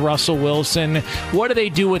happens with Russell Wilson? What do they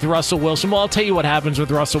do with Russell Wilson? Well, I'll tell you what happens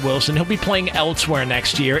with Russell Wilson. He'll be playing elsewhere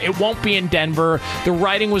next year. It won't be in Denver. The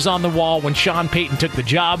writing was on the wall when Sean Payton took the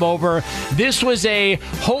job over. This was a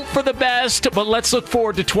hope for the best, but let's look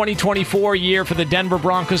forward to 2024 year for the Denver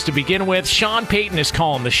Broncos to begin with. Sean Payton is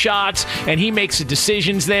calling the shots, and he makes the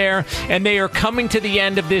decisions there, and they are coming to the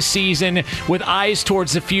end of this season with eyes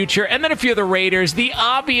towards the future. And then if you're the Raiders, the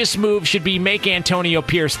obvious move should be make Antonio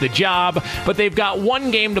Pierce the job, but they've got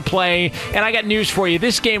one game to play, and I got news for you.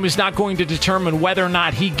 This game is not going to determine whether or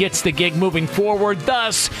not he gets the gig moving forward.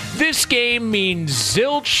 Thus, this game means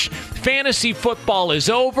zilch Fantasy football is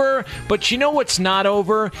over, but you know what's not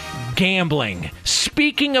over? Gambling.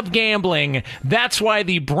 Speaking of gambling, that's why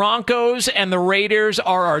the Broncos and the Raiders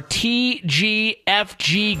are our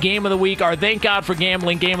TGFG Game of the Week, our Thank God for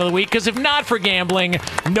Gambling Game of the Week, because if not for gambling,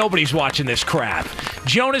 nobody's watching this crap.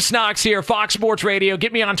 Jonas Knox here, Fox Sports Radio.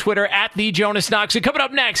 Get me on Twitter at the Jonas Knox. And coming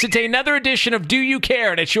up next, it's another edition of Do You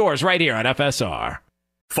Care? And it's yours right here on FSR.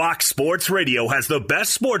 Fox Sports Radio has the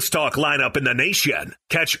best sports talk lineup in the nation.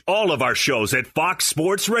 Catch all of our shows at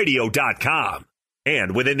foxsportsradio.com.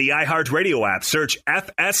 And within the iHeartRadio app, search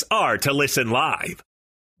FSR to listen live.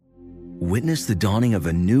 Witness the dawning of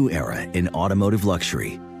a new era in automotive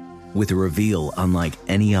luxury with a reveal unlike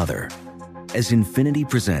any other as Infiniti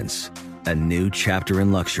presents a new chapter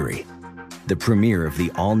in luxury, the premiere of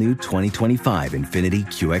the all-new 2025 Infiniti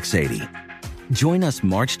QX80. Join us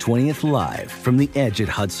March 20th live from the Edge at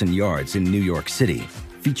Hudson Yards in New York City,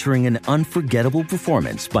 featuring an unforgettable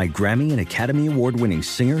performance by Grammy and Academy Award-winning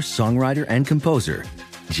singer, songwriter, and composer,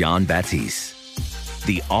 Jon Batiste.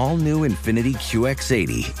 The all-new Infiniti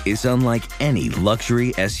QX80 is unlike any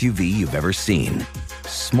luxury SUV you've ever seen.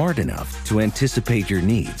 Smart enough to anticipate your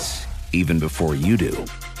needs, even before you do.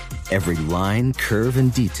 Every line, curve,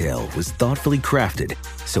 and detail was thoughtfully crafted,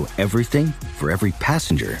 so everything for every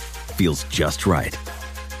passenger feels just right.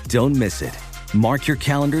 Don't miss it. Mark your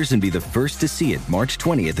calendars and be the first to see it March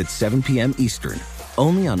 20th at 7 p.m. Eastern,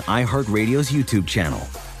 only on iHeartRadio's YouTube channel.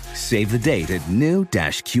 Save the date at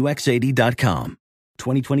new-QX80.com.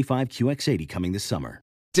 2025 QX80 coming this summer.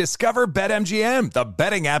 Discover BetMGM, the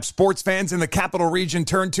betting app sports fans in the capital region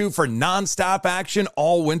turn to for nonstop action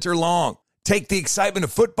all winter long. Take the excitement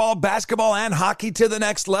of football, basketball, and hockey to the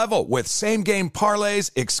next level with same-game parlays,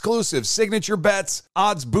 exclusive signature bets,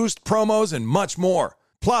 odds boost promos, and much more.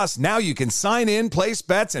 Plus, now you can sign in, place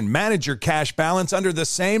bets, and manage your cash balance under the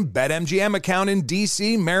same BetMGM account in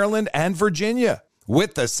D.C., Maryland, and Virginia.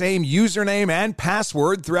 With the same username and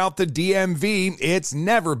password throughout the DMV, it's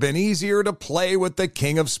never been easier to play with the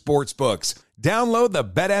king of sportsbooks. Download the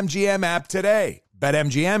BetMGM app today.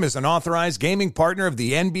 BetMGM is an authorized gaming partner of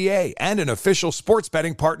the NBA and an official sports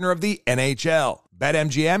betting partner of the NHL.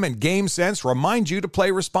 BetMGM and GameSense remind you to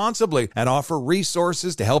play responsibly and offer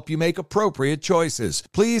resources to help you make appropriate choices.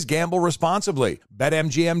 Please gamble responsibly.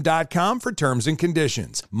 BetMGM.com for terms and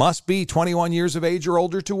conditions. Must be 21 years of age or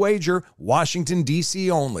older to wager. Washington,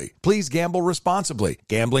 D.C. only. Please gamble responsibly.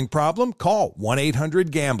 Gambling problem? Call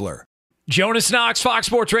 1-800-GAMBLER. Jonas Knox, Fox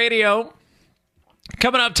Sports Radio.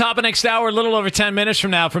 Coming up top of next hour, a little over 10 minutes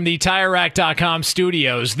from now from the TireRack.com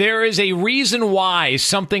studios. There is a reason why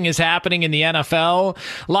something is happening in the NFL.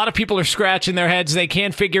 A lot of people are scratching their heads. They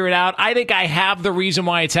can't figure it out. I think I have the reason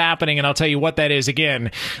why it's happening, and I'll tell you what that is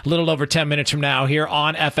again a little over 10 minutes from now here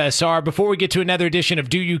on FSR. Before we get to another edition of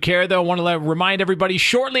Do You Care, though, I want to remind everybody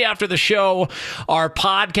shortly after the show, our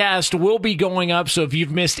podcast will be going up. So if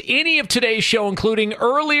you've missed any of today's show, including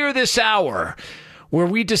earlier this hour, where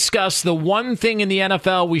we discuss the one thing in the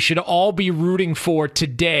NFL we should all be rooting for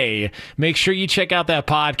today. Make sure you check out that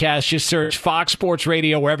podcast. Just search Fox Sports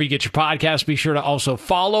Radio wherever you get your podcast. Be sure to also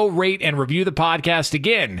follow, rate, and review the podcast.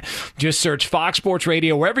 Again, just search Fox Sports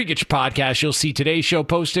Radio wherever you get your podcast. You'll see today's show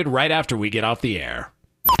posted right after we get off the air.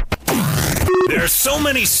 There are so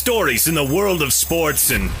many stories in the world of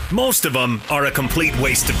sports, and most of them are a complete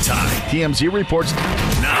waste of time. TMZ reports.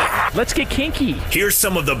 Now, let's get kinky. Here's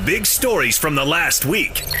some of the big stories from the last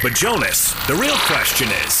week. But Jonas, the real question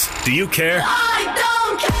is, do you care? I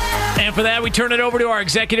don't care. And for that, we turn it over to our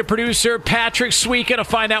executive producer, Patrick Suika, to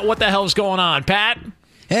find out what the hell's going on. Pat?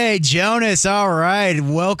 Hey, Jonas. All right.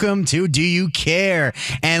 Welcome to Do You Care?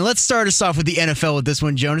 And let's start us off with the NFL with this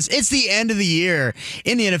one, Jonas. It's the end of the year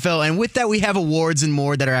in the NFL, and with that, we have awards and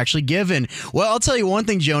more that are actually given. Well, I'll tell you one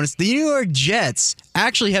thing, Jonas. The New York Jets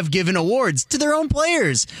actually have given awards to their own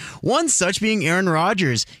players. One such being Aaron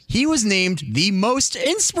Rodgers. He was named the most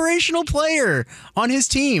inspirational player on his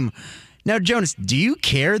team. Now, Jonas, do you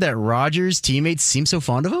care that Rodgers' teammates seem so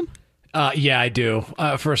fond of him? Yeah, I do.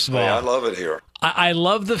 First of all, I love it here. I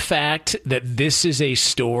love the fact that this is a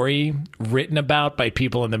story written about by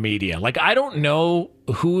people in the media. Like, I don't know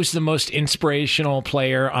who's the most inspirational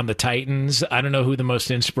player on the Titans. I don't know who the most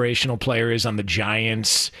inspirational player is on the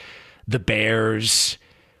Giants, the Bears,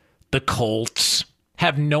 the Colts.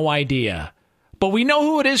 Have no idea. But we know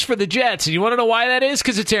who it is for the Jets. And you want to know why that is?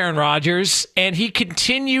 Because it's Aaron Rodgers. And he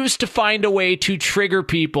continues to find a way to trigger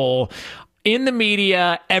people in the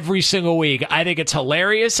media every single week. I think it's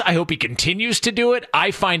hilarious. I hope he continues to do it.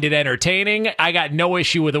 I find it entertaining. I got no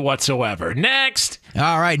issue with it whatsoever. Next.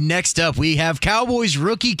 All right, next up, we have Cowboys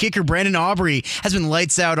rookie kicker Brandon Aubrey has been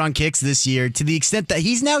lights out on kicks this year to the extent that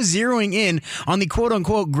he's now zeroing in on the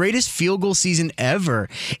quote-unquote greatest field goal season ever.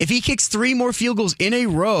 If he kicks 3 more field goals in a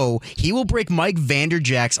row, he will break Mike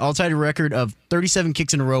Vanderjagt's all-time record of 37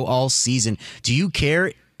 kicks in a row all season. Do you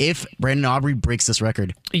care if Brandon Aubrey breaks this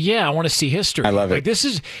record? Yeah, I want to see history. I love it.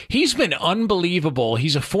 He's been unbelievable.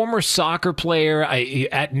 He's a former soccer player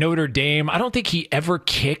at Notre Dame. I don't think he ever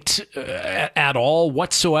kicked at all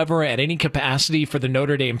whatsoever at any capacity for the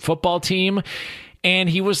Notre Dame football team. And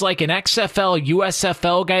he was like an XFL,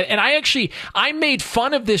 USFL guy. And I made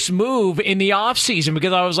fun of this move in the offseason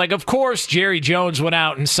because I was like, of course, Jerry Jones went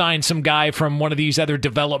out and signed some guy from one of these other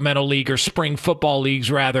developmental league or spring football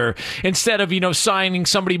leagues, rather, instead of, signing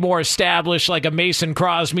somebody more established like a Mason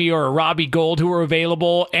Crosby or a Robbie Gould who are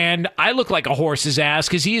available. And I look like a horse's ass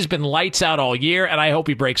because he has been lights out all year, and I hope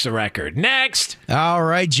he breaks the record. Next. All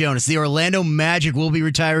right, Jonas. The Orlando Magic will be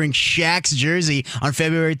retiring Shaq's jersey on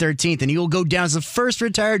February 13th, and he will go down as the first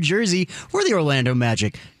retired jersey for the Orlando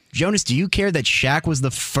Magic. Jonas, do you care that Shaq was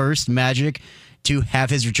the first Magic to have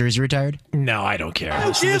his jersey retired? No, I don't care.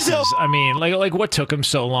 What took him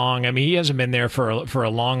so long? I mean, he hasn't been there for a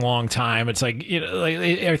long time. It's like,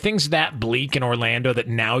 are things that bleak in Orlando that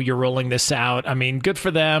now you're rolling this out? I mean, good for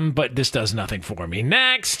them, but this does nothing for me.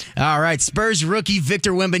 Next. All right, Spurs rookie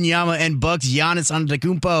Victor Wembanyama and Bucks Giannis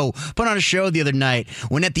Antetokounmpo put on a show the other night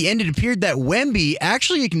when at the end it appeared that Wemby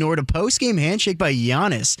actually ignored a post-game handshake by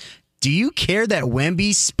Giannis. Do you care that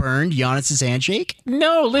Wemby spurned Giannis' handshake?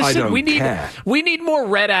 No, listen, we need more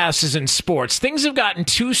red asses in sports. Things have gotten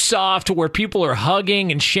too soft where people are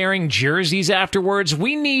hugging and sharing jerseys afterwards.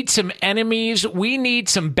 We need some enemies. We need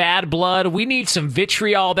some bad blood. We need some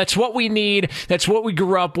vitriol. That's what we need. That's what we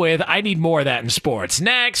grew up with. I need more of that in sports.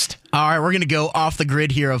 Next. All right, we're going to go off the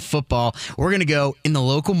grid here of football. We're going to go in the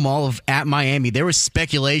local mall at Miami. There was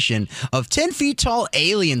speculation of 10 feet tall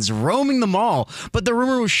aliens roaming the mall, but the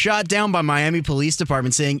rumor was shot down by Miami Police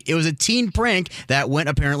Department saying it was a teen prank that went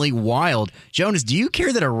apparently wild. Jonas, do you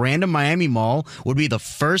care that a random Miami mall would be the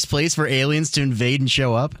first place for aliens to invade and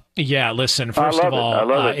show up? Yeah, listen, first of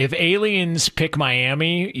all, if aliens pick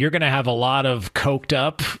Miami, you're going to have a lot of coked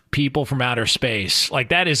up people from outer space. Like,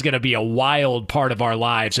 that is going to be a wild part of our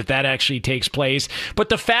lives if that actually takes place. But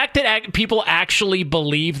the fact that people actually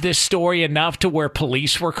believe this story enough to where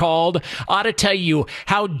police were called ought to tell you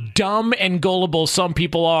how dumb and gullible some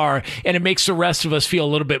people are, and it makes the rest of us feel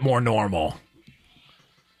a little bit more normal.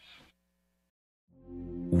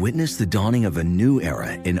 Witness the dawning of a new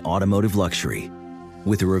era in automotive luxury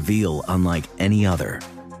with a reveal unlike any other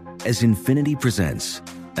as Infiniti presents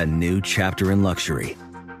a new chapter in luxury,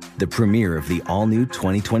 the premiere of the all-new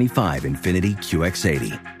 2025 Infiniti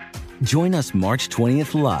QX80. Join us March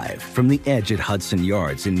 20th live from the Edge at Hudson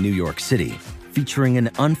Yards in New York City, featuring an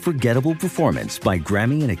unforgettable performance by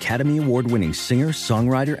Grammy and Academy Award-winning singer,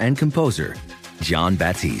 songwriter, and composer, Jon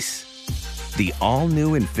Batiste. The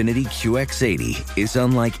all-new Infiniti QX80 is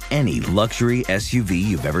unlike any luxury SUV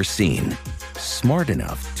you've ever seen. Smart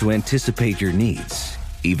enough to anticipate your needs,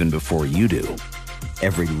 even before you do.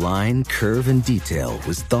 Every line, curve, and detail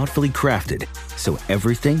was thoughtfully crafted, so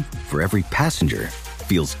everything for every passenger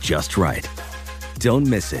feels just right. Don't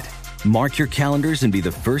miss it. Mark your calendars and be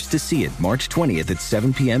the first to see it March 20th at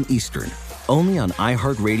 7 p.m. Eastern, only on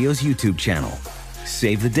iHeartRadio's YouTube channel.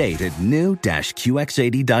 Save the date at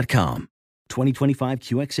new-QX80.com. 2025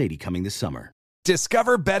 QX80 coming this summer.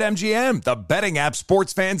 Discover BetMGM, the betting app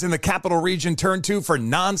sports fans in the capital region turn to for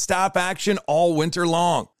nonstop action all winter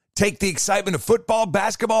long. Take the excitement of football,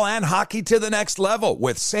 basketball, and hockey to the next level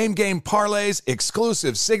with same-game parlays,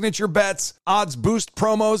 exclusive signature bets, odds boost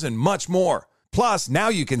promos, and much more. Plus, now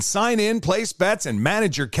you can sign in, place bets, and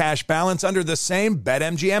manage your cash balance under the same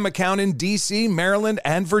BetMGM account in D.C., Maryland,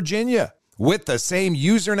 and Virginia. With the same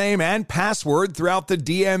username and password throughout the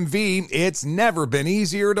DMV, it's never been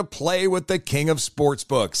easier to play with the king of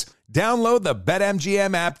sportsbooks. Download the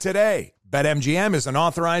BetMGM app today. BetMGM is an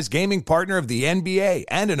authorized gaming partner of the NBA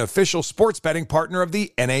and an official sports betting partner of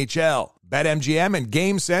the NHL. BetMGM and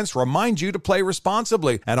GameSense remind you to play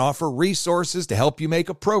responsibly and offer resources to help you make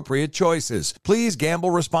appropriate choices. Please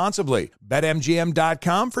gamble responsibly.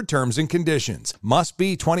 BetMGM.com for terms and conditions. Must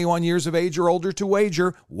be 21 years of age or older to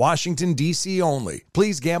wager. Washington, D.C. only.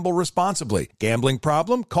 Please gamble responsibly. Gambling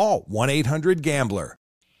problem? Call 1-800-GAMBLER.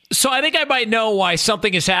 So I think I might know why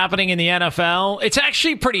something is happening in the NFL. It's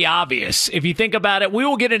actually pretty obvious if you think about it. We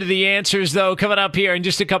will get into the answers, though, coming up here in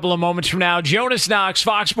just a couple of moments from now. Jonas Knox,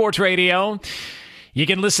 Fox Sports Radio. You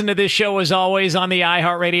can listen to this show, as always, on the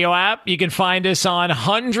iHeartRadio app. You can find us on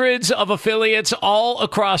hundreds of affiliates all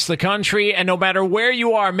across the country. And no matter where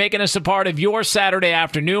you are, making us a part of your Saturday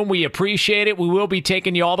afternoon, we appreciate it. We will be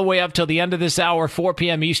taking you all the way up till the end of this hour, 4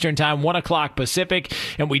 p.m. Eastern Time, 1 o'clock Pacific.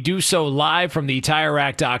 And we do so live from the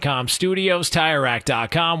TireRack.com studios.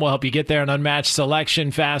 TireRack.com will help you get there. An unmatched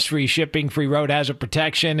selection, fast, free shipping, free road hazard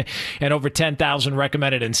protection, and over 10,000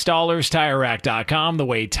 recommended installers. TireRack.com, the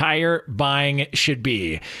way tire buying should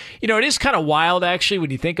be. You know, it is kind of wild, actually,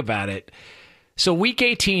 when you think about it. So week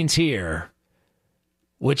 18's here,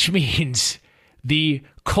 which means the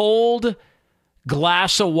cold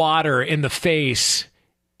glass of water in the face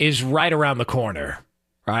is right around the corner,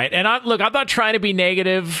 right? And I'm not trying to be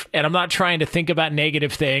negative, and I'm not trying to think about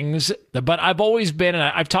negative things, but I've always been, and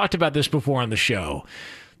I've talked about this before on the show,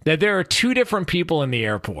 that there are two different people in the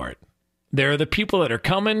airport. There are the people that are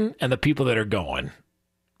coming and the people that are going.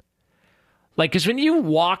 Like, because when you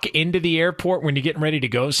walk into the airport, when you're getting ready to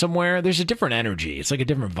go somewhere, there's a different energy. It's like a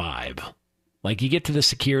different vibe. Like, you get to the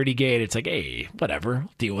security gate, it's like, hey, whatever,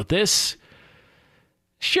 deal with this.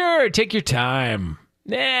 Sure, take your time.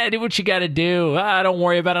 Do what you got to do. Don't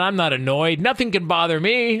worry about it. I'm not annoyed. Nothing can bother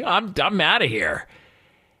me. I'm out of here.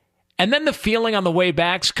 And then the feeling on the way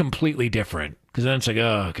back's completely different. Because then it's like,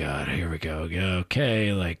 oh, God, here we go.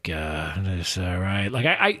 Okay, like, this, all right. Like,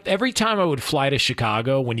 I every time I would fly to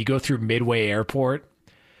Chicago, when you go through Midway Airport,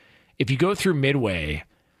 if you go through Midway,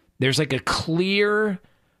 there's like a clear,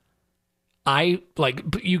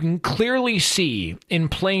 you can clearly see in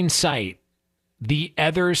plain sight the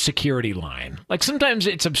other security line. Like, sometimes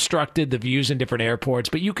it's obstructed, the views in different airports,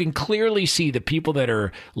 but you can clearly see the people that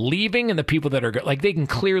are leaving and the people that are, like, they can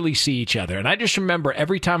clearly see each other. And I just remember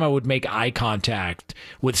every time I would make eye contact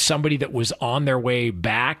with somebody that was on their way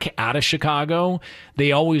back out of Chicago,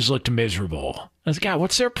 they always looked miserable. I was like, God,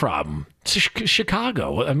 what's their problem? It's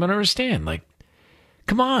Chicago. I don't understand. Like,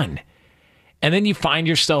 come on. And then you find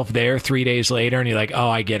yourself there 3 days later and you're like, oh,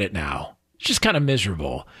 I get it now. It's just kind of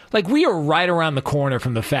miserable. Like, we are right around the corner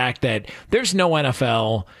from the fact that there's no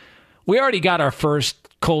NFL. We already got our first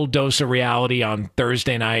cold dose of reality on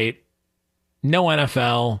Thursday night. No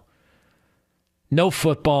NFL. No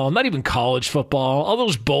football. Not even college football. All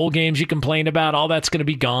those bowl games you complained about, all that's going to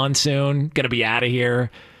be gone soon. Going to be out of here.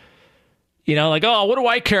 You know, like, oh, what do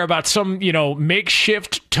I care about some,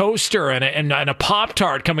 makeshift toaster and a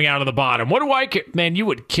Pop-Tart coming out of the bottom? What do I care? Man, you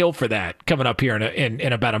would kill for that coming up here in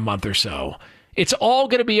about a month or so. It's all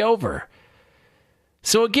going to be over.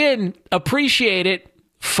 So again, appreciate it.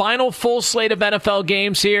 Final full slate of NFL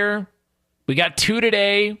games here. We got 2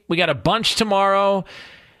 today. We got a bunch tomorrow.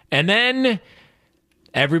 And then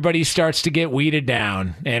everybody starts to get weeded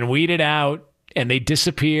down and weeded out. And they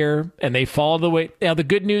disappear, and they fall the way. Now, the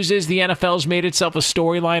good news is the NFL's made itself a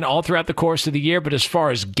storyline all throughout the course of the year, but as far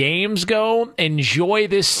as games go, enjoy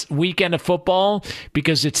this weekend of football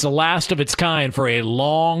because it's the last of its kind for a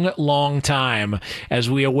long, long time as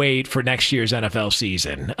we await for next year's NFL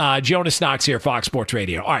season. Jonas Knox here, Fox Sports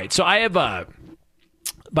Radio. All right, so I have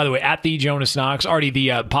by the way, at the Jonas Knox, already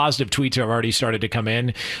the positive tweets have already started to come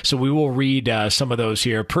in. So we will read some of those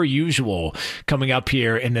here, per usual, coming up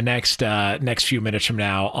here in the next few minutes from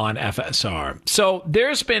now on FSR. So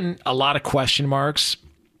there's been a lot of question marks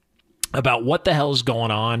about what the hell is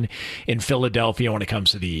going on in Philadelphia when it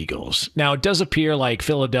comes to the Eagles. Now, it does appear like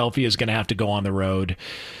Philadelphia is going to have to go on the road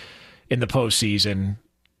in the postseason,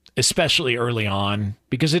 especially early on,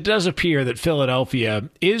 because it does appear that Philadelphia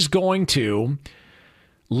is going to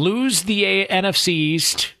lose the NFC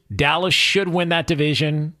East. Dallas should win that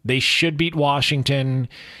division. They should beat Washington.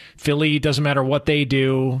 Philly, doesn't matter what they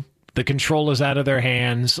do. The control is out of their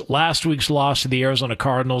hands. Last week's loss to the Arizona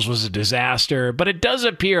Cardinals was a disaster, but it does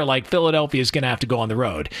appear like Philadelphia is going to have to go on the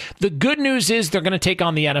road. The good news is they're going to take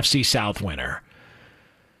on the NFC South winner.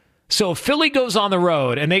 So if Philly goes on the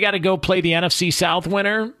road and they got to go play the NFC South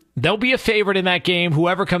winner, they'll be a favorite in that game,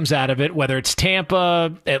 whoever comes out of it, whether it's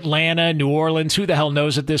Tampa, Atlanta, New Orleans, who the hell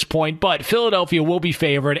knows at this point. But Philadelphia will be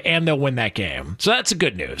favored, and they'll win that game. So that's the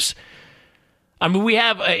good news. I mean, we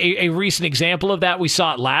have a recent example of that. We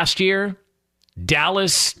saw it last year.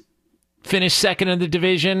 Dallas finished second in the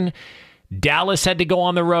division. Dallas had to go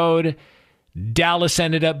on the road. Dallas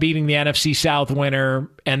ended up beating the NFC South winner,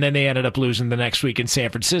 and then they ended up losing the next week in San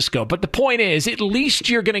Francisco. But the point is, at least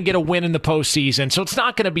you're going to get a win in the postseason, so it's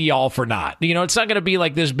not going to be all for naught. It's not going to be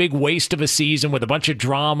like this big waste of a season with a bunch of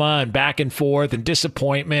drama and back and forth and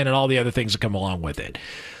disappointment and all the other things that come along with it.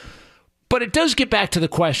 But it does get back to the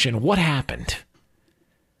question, what happened?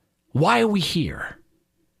 Why are we here?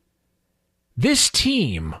 This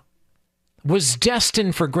team was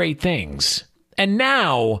destined for great things, and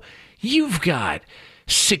now You've got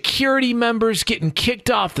security members getting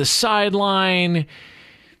kicked off the sideline.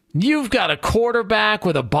 You've got a quarterback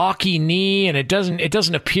with a balky knee, and it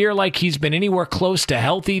doesn't appear like he's been anywhere close to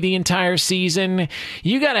healthy the entire season.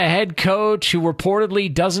 You got a head coach who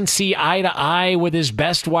reportedly doesn't see eye to eye with his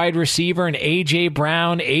best wide receiver and A.J.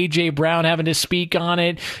 Brown. A.J. Brown having to speak on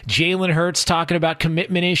it. Jalen Hurts talking about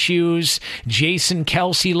commitment issues. Jason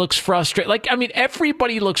Kelsey looks frustrated.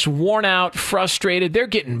 Everybody looks worn out, frustrated. They're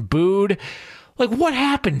getting booed. What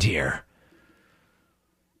happened here?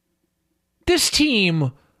 This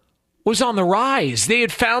team was on the rise. They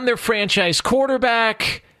had found their franchise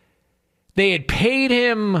quarterback. They had paid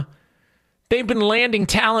him. They've been landing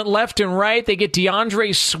talent left and right. They get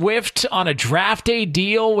DeAndre Swift on a draft day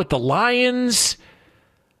deal with the Lions.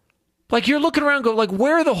 You're looking around and go,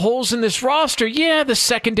 where are the holes in this roster? Yeah, the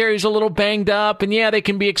secondary's a little banged up, and yeah, they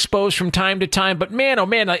can be exposed from time to time. But man, oh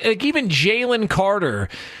man, even Jalen Carter,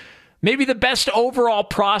 maybe the best overall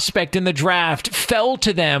prospect in the draft, fell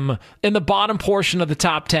to them in the bottom portion of the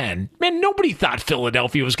top 10. Man, nobody thought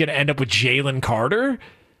Philadelphia was going to end up with Jalen Carter.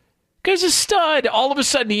 Guy's a stud. All of a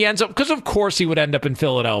sudden he ends up, because of course he would end up in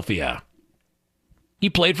Philadelphia. He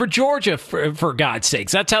played for Georgia, for God's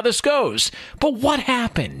sakes. That's how this goes. But what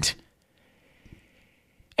happened?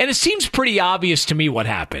 And it seems pretty obvious to me what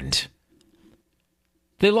happened.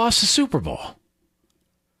 They lost the Super Bowl.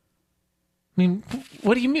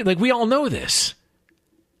 What do you mean? We all know this.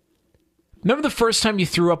 Remember the first time you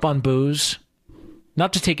threw up on booze?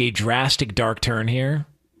 Not to take a drastic dark turn here,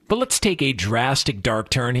 but let's take a drastic dark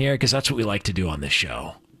turn here because that's what we like to do on this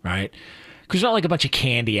show, right? Because we're not like a bunch of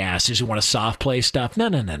candy asses who want to soft play stuff.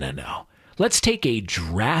 No. Let's take a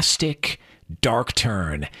drastic dark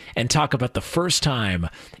turn and talk about the first time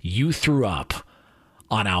you threw up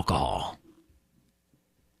on alcohol.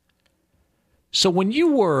 So when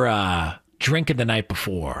you were drinking the night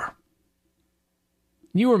before,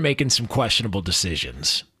 you were making some questionable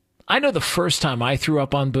decisions. I know the first time I threw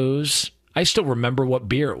up on booze, I still remember what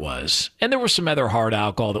beer it was. And there was some other hard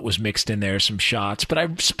alcohol that was mixed in there, some shots, but I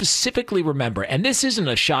specifically remember, and this isn't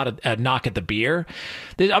a knock at the beer.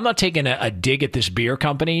 I'm not taking a dig at this beer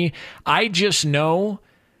company. I just know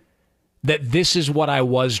that this is what I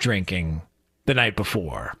was drinking the night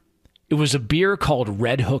before. It was a beer called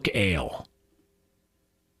Red Hook Ale.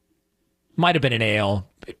 Might have been an ale,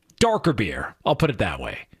 darker beer. I'll put it that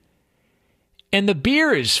way. And the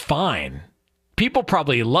beer is fine. People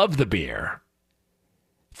probably love the beer.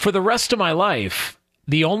 For the rest of my life,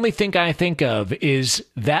 the only thing I think of is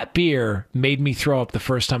that beer made me throw up the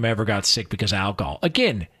first time I ever got sick because of alcohol.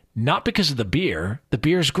 Again, not because of the beer. The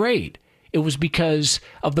beer's great. It was because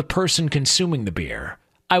of the person consuming the beer.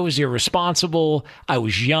 I was irresponsible. I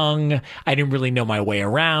was young. I didn't really know my way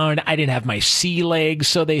around. I didn't have my sea legs,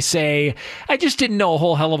 so they say. I just didn't know a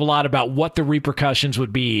whole hell of a lot about what the repercussions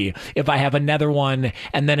would be if I have another one,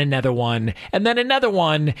 and then another one, and then another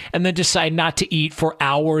one, and then decide not to eat for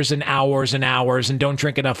hours and hours and hours, and don't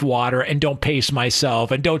drink enough water, and don't pace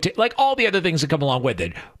myself, and don't like all the other things that come along with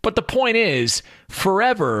it. But the point is,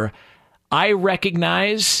 forever, I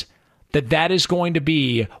recognize that is going to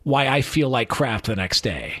be why I feel like crap the next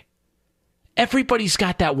day. Everybody's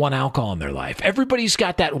got that one alcohol in their life. Everybody's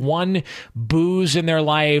got that one booze in their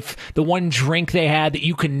life, the one drink they had that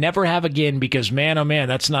you can never have again because, man, oh man,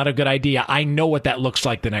 that's not a good idea. I know what that looks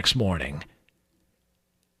like the next morning.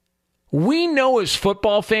 We know as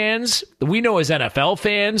football fans, we know as NFL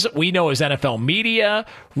fans, we know as NFL media,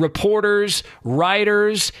 reporters,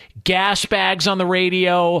 writers, gas bags on the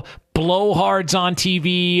radio, blowhards on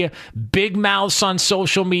TV, big mouths on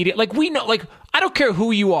social media. We know, I don't care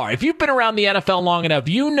who you are. If you've been around the NFL long enough,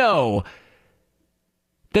 you know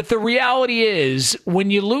that the reality is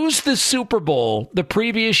when you lose the Super Bowl the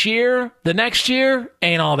previous year, the next year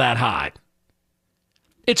ain't all that hot.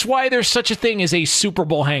 It's why there's such a thing as a Super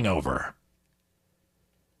Bowl hangover.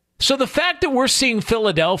 So the fact that we're seeing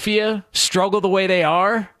Philadelphia struggle the way they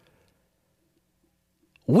are,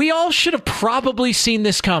 we all should have probably seen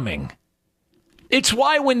this coming. It's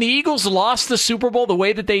why when the Eagles lost the Super Bowl the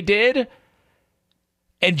way that they did,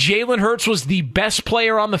 and Jalen Hurts was the best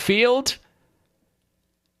player on the field,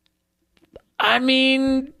 I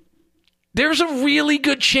mean, there's a really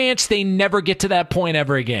good chance they never get to that point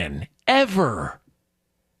ever again. Ever.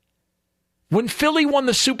 When Philly won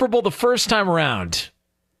the Super Bowl the first time around,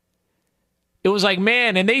 it was like,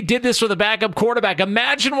 man, and they did this with a backup quarterback.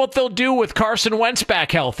 Imagine what they'll do with Carson Wentz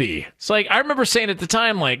back healthy. It's like, I remember saying at the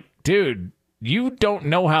time, dude, you don't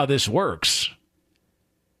know how this works.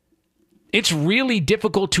 It's really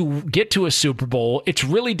difficult to get to a Super Bowl. It's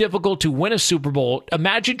really difficult to win a Super Bowl.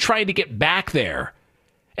 Imagine trying to get back there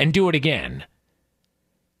and do it again.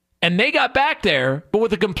 And they got back there, but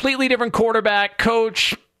with a completely different quarterback,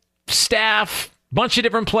 coach, staff, bunch of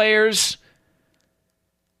different players.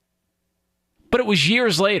 But it was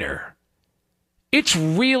years later. It's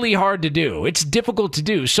really hard to do. It's difficult to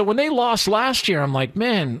do. So when they lost last year, I'm like,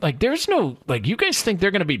 man, like there's no, like you guys think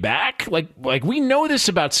they're going to be back? Like we know this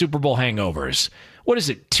about Super Bowl hangovers. What is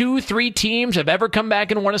it? 2-3 teams have ever come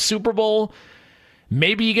back and won a Super Bowl.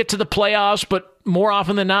 Maybe you get to the playoffs, but more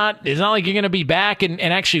often than not, it's not like you're going to be back and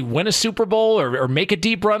actually win a Super Bowl or make a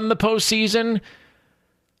deep run in the postseason.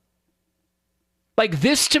 Like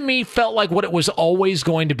this to me felt like what it was always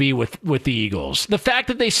going to be with the Eagles. The fact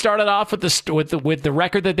that they started off with the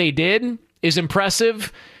record that they did is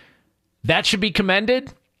impressive. That should be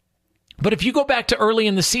commended. But if you go back to early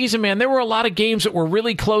in the season, man, there were a lot of games that were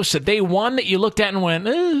really close that they won that you looked at and went,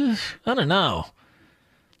 I don't know.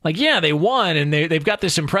 Like, yeah, they won and they've got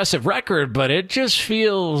this impressive record, but it just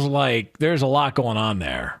feels like there's a lot going on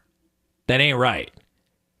there that ain't right.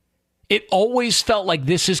 It always felt like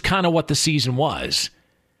this is kind of what the season was.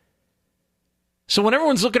 So when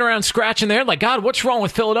everyone's looking around scratching their head like, God, what's wrong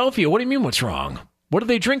with Philadelphia? What do you mean what's wrong? What did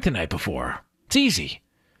they drink the night before? It's easy.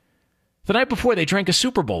 The night before, they drank a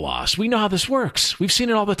Super Bowl loss. We know how this works. We've seen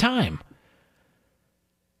it all the time.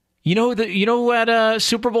 You know who had a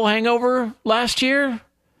Super Bowl hangover last year?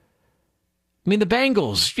 I mean, the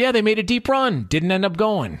Bengals. Yeah, they made a deep run. Didn't end up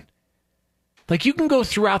going. Like, you can go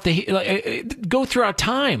throughout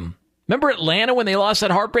time. Remember Atlanta when they lost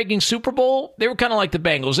that heartbreaking Super Bowl? They were kind of like the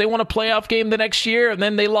Bengals. They won a playoff game the next year, and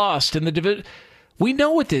then they lost in the division. We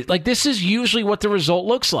know what this, like, this is usually what the result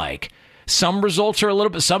looks like. Some results are a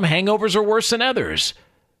little bit, some hangovers are worse than others.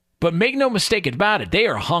 But make no mistake about it, they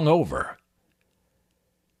are hungover.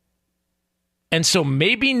 And so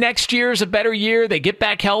maybe next year is a better year. They get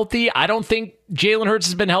back healthy. I don't think Jalen Hurts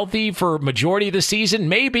has been healthy for majority of the season.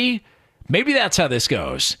 Maybe that's how this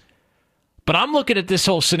goes. But I'm looking at this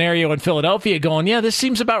whole scenario in Philadelphia going, yeah, this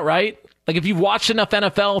seems about right. Like if you've watched enough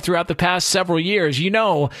NFL throughout the past several years, you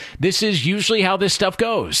know this is usually how this stuff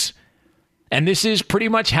goes. And this is pretty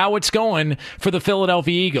much how it's going for the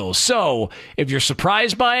Philadelphia Eagles. So if you're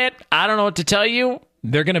surprised by it, I don't know what to tell you.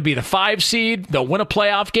 They're going to be the 5 seed. They'll win a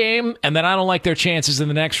playoff game, and then I don't like their chances in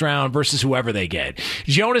the next round versus whoever they get.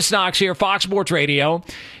 Jonas Knox here, Fox Sports Radio.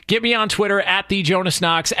 Get me on Twitter, at the Jonas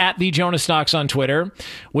Knox on Twitter,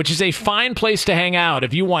 which is a fine place to hang out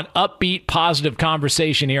if you want upbeat, positive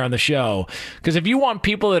conversation here on the show. Because if you want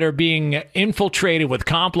people that are being infiltrated with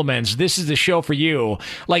compliments, this is the show for you.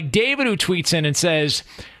 Like David, who tweets in and says,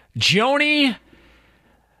 Joni,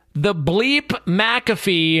 the bleep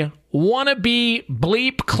McAfee wannabe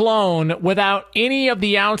bleep clone without any of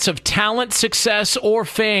the ounce of talent, success, or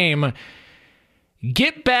fame.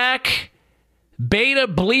 Get back beta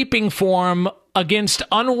bleeping form against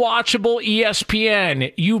unwatchable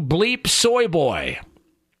ESPN, you bleep soy boy.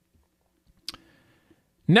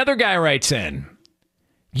 Another guy writes in,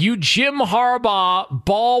 you Jim Harbaugh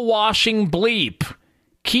ball-washing bleep.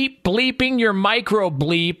 Keep bleeping your micro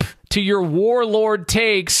bleep to your warlord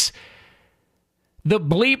takes the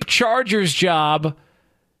bleep Chargers job,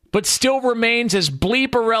 but still remains as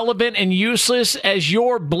bleep irrelevant and useless as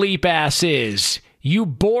your bleep ass is. You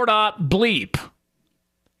bored-up bleep.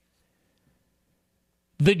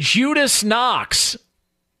 The Judas Knox,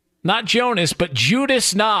 not Jonas, but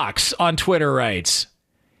Judas Knox on Twitter writes,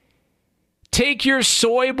 take your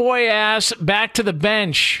soy boy ass back to the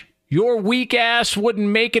bench. Your weak ass wouldn't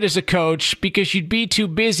make it as a coach because you'd be too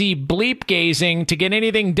busy bleep gazing to get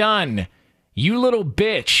anything done. You little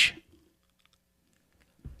bitch.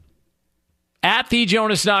 At the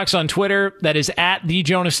Jonas Knox on Twitter. That is at the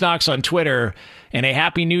Jonas Knox on Twitter. And a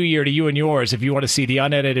happy new year to you and yours if you want to see the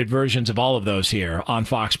unedited versions of all of those here on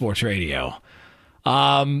Fox Sports Radio.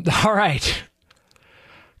 All right.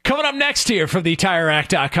 Coming up next here from the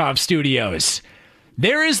TireRack.com studios,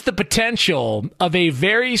 there is the potential of a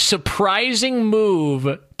very surprising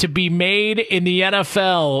move to be made in the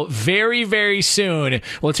NFL very, very soon.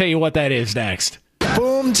 We'll tell you what that is next.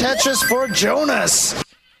 Boom Tetris for Jonas.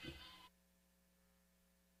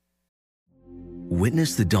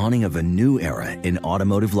 Witness the dawning of a new era in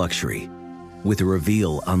automotive luxury with a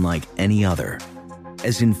reveal unlike any other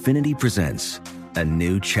as Infiniti presents a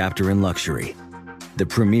new chapter in luxury, the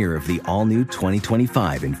premiere of the all-new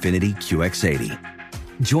 2025 Infiniti QX80.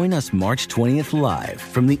 Join us March 20th live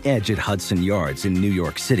from the Edge at Hudson Yards in New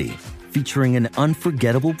York City, featuring an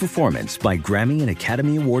unforgettable performance by Grammy and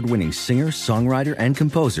Academy Award-winning singer, songwriter, and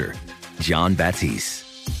composer, Jon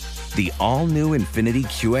Batiste. The all-new Infiniti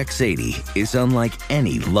QX80 is unlike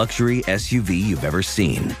any luxury SUV you've ever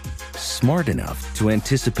seen. Smart enough to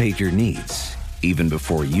anticipate your needs, even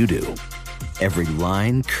before you do. Every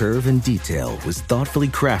line, curve, and detail was thoughtfully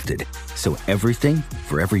crafted so everything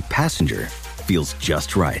for every passenger feels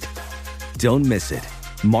just right. Don't miss it.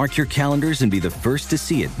 Mark your calendars and be the first to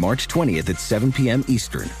see it March 20th at 7 p.m.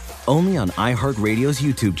 Eastern, only on iHeartRadio's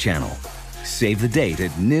YouTube channel. Save the date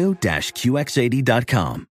at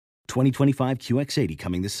new-QX80.com. 2025 QX80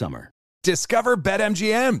 coming this summer. Discover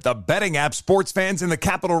BetMGM, the betting app sports fans in the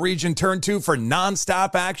capital region turn to for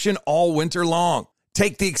nonstop action all winter long.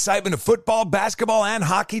 Take the excitement of football, basketball, and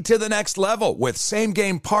hockey to the next level with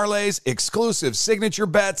same-game parlays, exclusive signature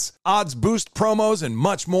bets, odds boost promos, and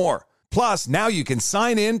much more. Plus, now you can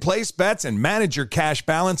sign in, place bets, and manage your cash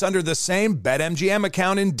balance under the same BetMGM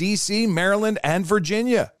account in D.C., Maryland, and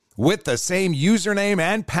Virginia. With the same username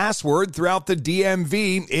and password throughout the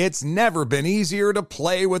DMV, it's never been easier to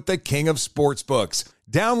play with the king of sportsbooks.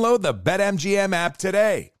 Download the BetMGM app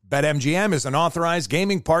today. BetMGM is an authorized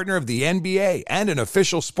gaming partner of the NBA and an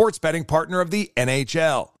official sports betting partner of the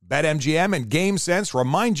NHL. BetMGM and GameSense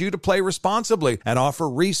remind you to play responsibly and offer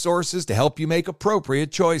resources to help you make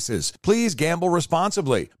appropriate choices. Please gamble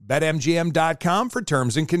responsibly. BetMGM.com for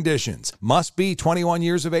terms and conditions. Must be 21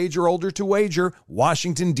 years of age or older to wager.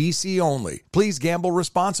 Washington, D.C. only. Please gamble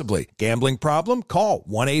responsibly. Gambling problem? Call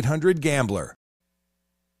 1-800-GAMBLER.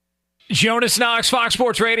 Jonas, Knox, Fox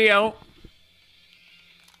Sports Radio.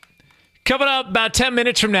 Coming up about 10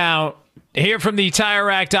 minutes from now, here from the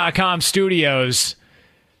TireRack.com studios.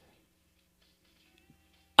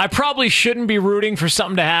 I probably shouldn't be rooting for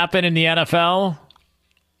something to happen in the NFL,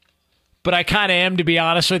 but I kind of am, to be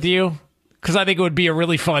honest with you, because I think it would be a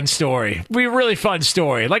really fun story. It would be a really fun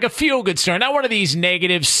story, like a feel-good story, not one of these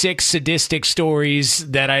negative, sick, sadistic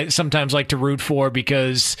stories that I sometimes like to root for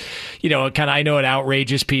because, I know it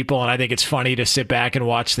outrages people, and I think it's funny to sit back and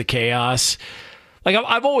watch the chaos. Like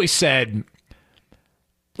I've always said,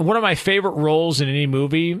 one of my favorite roles in any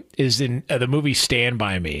movie is in the movie Stand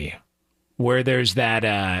By Me, where there's that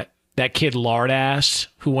kid Lardass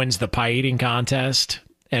who wins the pie eating contest.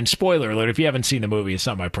 And spoiler alert, if you haven't seen the movie, it's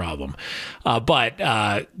not my problem. But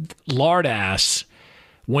Lardass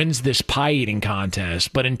wins this pie eating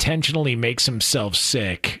contest, but intentionally makes himself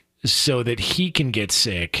sick so that he can get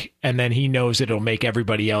sick, and then he knows it'll make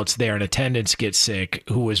everybody else there in attendance get sick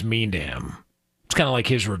who was mean to him. It's kind of like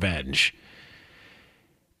his revenge.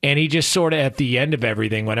 And he just sort of, at the end of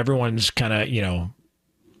everything, when everyone's kind of,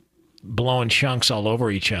 blowing chunks all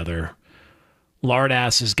over each other,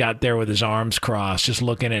 Lardass has got there with his arms crossed, just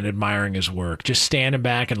looking and admiring his work, just standing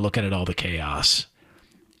back and looking at all the chaos.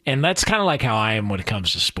 And that's kind of like how I am when it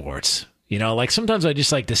comes to sports. Like sometimes I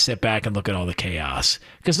just like to sit back and look at all the chaos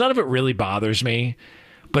because none of it really bothers me,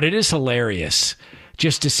 but it is hilarious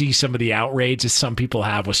just to see some of the outrage that some people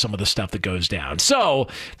have with some of the stuff that goes down. So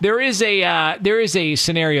there is a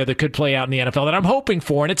scenario that could play out in the NFL that I'm hoping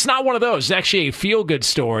for, and it's not one of those. It's actually a feel-good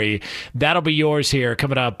story. That'll be yours here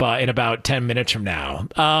coming up in about 10 minutes from now.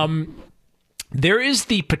 There is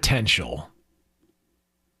the potential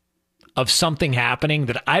of something happening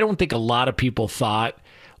that I don't think a lot of people thought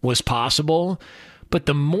was possible, but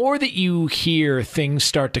the more that you hear things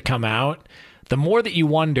start to come out, the more that you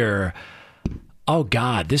wonder, oh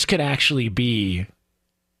God, this could actually be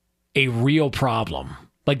a real problem.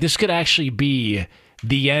 Like this could actually be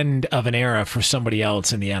the end of an era for somebody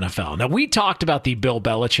else in the NFL. Now, we talked about the Bill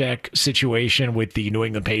Belichick situation with the New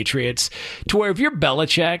England Patriots, to where if you're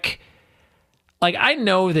Belichick, like I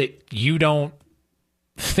know that you don't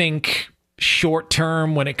think short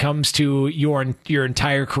term when it comes to your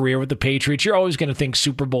entire career with the Patriots. You're always going to think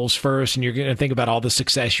Super Bowls first, and you're going to think about all the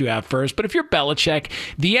success you have first. But if you're Belichick,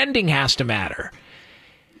 the ending has to matter.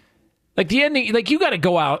 Like the ending, like you got to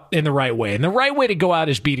go out in the right way. And the right way to go out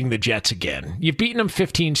is beating the Jets again. You've beaten them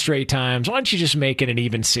 15 straight times. Why don't you just make it an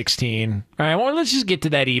even 16? All right, well, let's just get to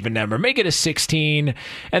that even number. Make it a 16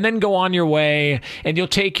 and then go on your way, and you'll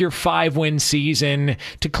take your 5-win season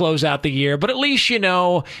to close out the year. But at least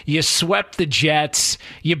you swept the Jets.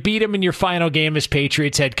 You beat them in your final game as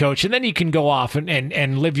Patriots head coach, and then you can go off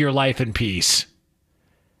and live your life in peace.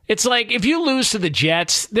 It's like if you lose to the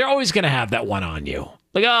Jets, they're always going to have that one on you.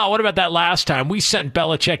 Like, oh, what about that last time? We sent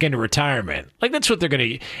Belichick into retirement. Like, that's what they're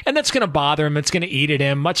going to... And that's going to bother him. It's going to eat at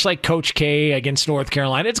him. Much like Coach K against North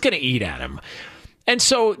Carolina. It's going to eat at him. And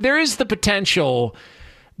so there is the potential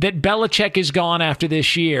that Belichick is gone after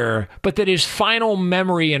this year, but that his final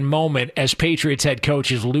memory and moment as Patriots head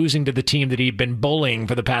coach is losing to the team that he'd been bullying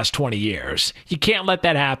for the past 20 years. You can't let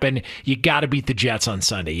that happen. You got to beat the Jets on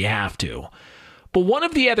Sunday. You have to. But one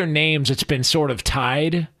of the other names that's been sort of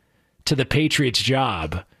tied to the Patriots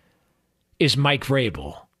job is Mike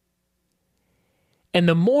Vrabel. And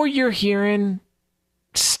the more you're hearing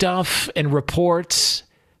stuff and reports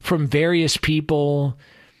from various people,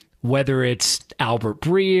 whether it's Albert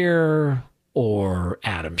Breer or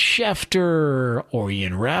Adam Schefter or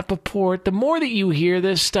Ian Rappaport, the more that you hear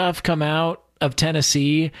this stuff come out of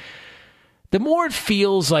Tennessee, the more it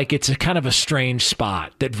feels like it's a kind of a strange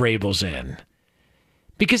spot that Vrabel's in.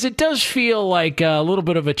 Because it does feel like a little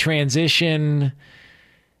bit of a transition.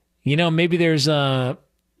 You know, maybe there's a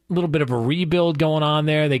little bit of a rebuild going on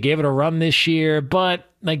there. They gave it a run this year, but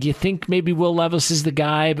like you think maybe Will Levis is the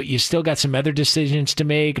guy, but you still got some other decisions to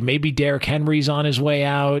make. Maybe Derrick Henry's on his way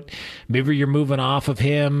out. Maybe you're moving off of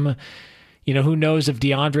him. You know, who knows if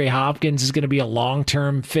DeAndre Hopkins is going to be a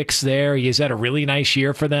long-term fix there. He's had a really nice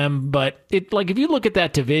year for them, but it like if you look at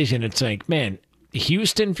that division, it's like, man,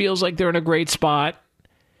 Houston feels like they're in a great spot.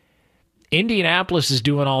 Indianapolis is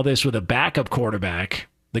doing all this with a backup quarterback.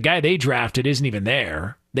 The guy they drafted isn't even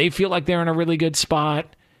there. They feel like they're in a really good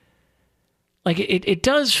spot. Like, it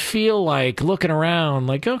does feel like, looking around,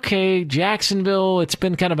 like, okay, Jacksonville, it's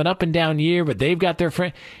been kind of an up and down year, but they've got their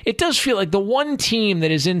friend. It does feel like the one team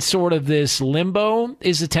that is in sort of this limbo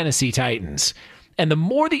is the Tennessee Titans. And the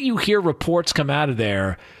more that you hear reports come out of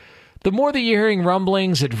there, the more that you're hearing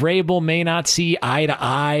rumblings that Vrabel may not see eye to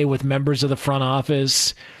eye with members of the front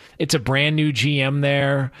office. It's a brand new GM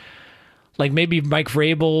there. Like maybe Mike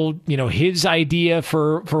Vrabel, you know, his idea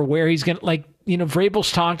for where he's going to, like, you know,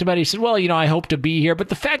 Vrabel's talked about it. He said, well, you know, I hope to be here. But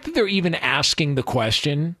the fact that they're even asking the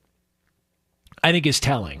question, I think is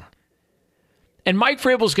telling. And Mike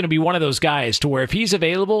Vrabel's going to be one of those guys to where if he's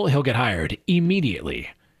available, he'll get hired immediately.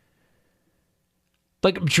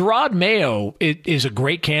 Like Gerard Mayo is a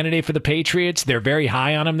great candidate for the Patriots. They're very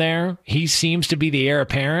high on him there. He seems to be the heir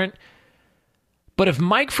apparent. But if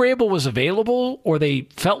Mike Vrabel was available, or they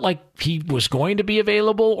felt like he was going to be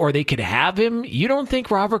available, or they could have him, you don't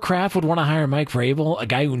think Robert Kraft would want to hire Mike Vrabel, a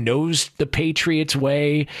guy who knows the Patriots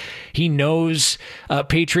way? He knows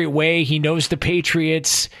Patriot way. He knows the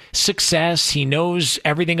Patriots' success. He knows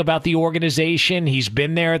everything about the organization. He's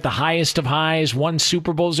been there at the highest of highs, won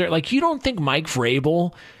Super Bowls there. Like, you don't think Mike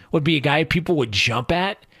Vrabel would be a guy people would jump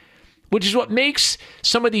at? Which is what makes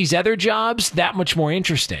some of these other jobs that much more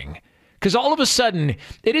interesting. Because all of a sudden,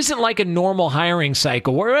 it isn't like a normal hiring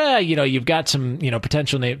cycle where, you know, you've got some, you know,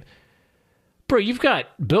 potential name. Bro, you've got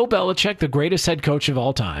Bill Belichick, the greatest head coach of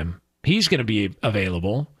all time. He's going to be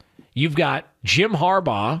available. You've got Jim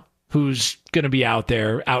Harbaugh, who's going to be out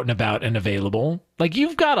there, out and about and available. Like,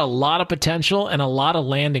 you've got a lot of potential and a lot of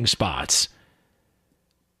landing spots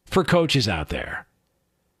for coaches out there.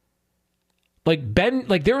 Like,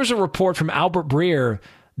 there was a report from Albert Breer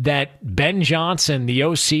that Ben Johnson, the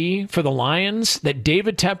OC for the Lions, that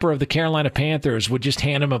David Tepper of the Carolina Panthers would just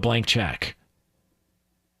hand him a blank check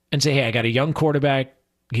and say, hey, I got a young quarterback.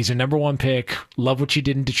 He's a number one pick. Love what you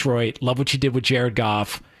did in Detroit. Love what you did with Jared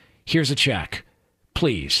Goff. Here's a check.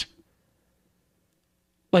 Please.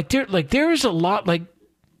 There's a lot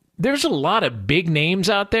of big names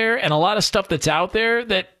out there and a lot of stuff that's out there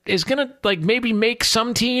that is going to like maybe make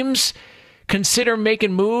some teams consider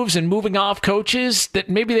making moves and moving off coaches that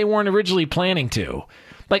maybe they weren't originally planning to.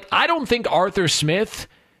 Like, I don't think Arthur Smith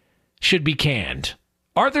should be canned.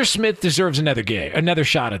 Arthur Smith deserves another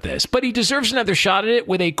shot at this, but he deserves another shot at it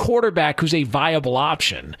with a quarterback who's a viable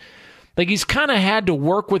option. Like, he's kind of had to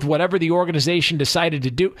work with whatever the organization decided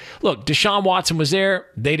to do. Look, Deshaun Watson was there.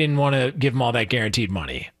 They didn't want to give him all that guaranteed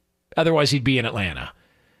money. Otherwise, he'd be in Atlanta.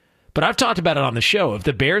 But I've talked about it on the show. If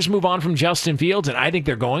the Bears move on from Justin Fields, and I think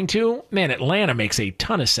they're going to, man, Atlanta makes a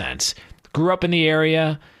ton of sense. Grew up in the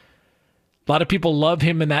area. A lot of people love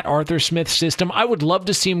him in that Arthur Smith system. I would love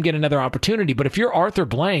to see him get another opportunity. But if you're Arthur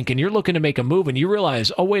Blank and you're looking to make a move and you realize,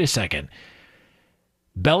 oh, wait a second,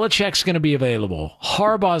 Belichick's going to be available.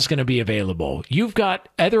 Harbaugh's going to be available. You've got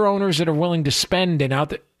other owners that are willing to spend and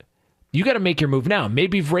out there. You got to make your move now.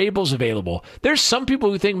 Maybe Vrabel's available. There's some people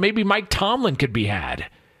who think maybe Mike Tomlin could be had.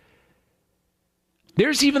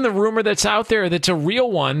 There's even the rumor that's out there that's a real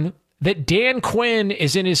one that Dan Quinn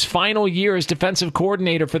is in his final year as defensive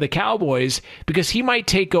coordinator for the Cowboys because he might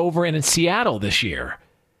take over in Seattle this year.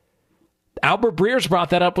 Albert Breer's brought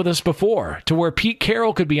that up with us before, to where Pete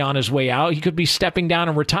Carroll could be on his way out. He could be stepping down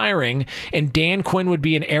and retiring, and Dan Quinn would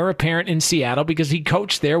be an heir apparent in Seattle because he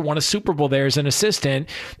coached there, won a Super Bowl there as an assistant,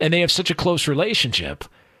 and they have such a close relationship.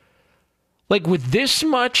 Like, with this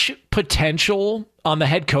much potential on the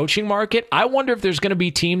head coaching market, I wonder if there's going to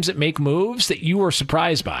be teams that make moves that you were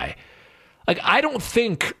surprised by. Like, I don't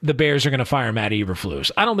think the Bears are going to fire Matt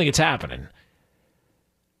Eberflus. I don't think it's happening.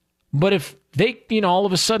 But if they, all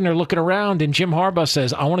of a sudden are looking around and Jim Harbaugh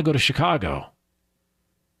says, I want to go to Chicago.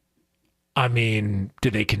 I mean, do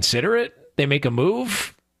they consider it? They make a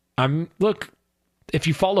move? Look, if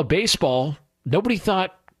you follow baseball, nobody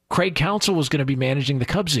thought Craig Counsell was going to be managing the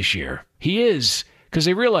Cubs this year. He is, because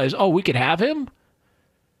they realized, we could have him.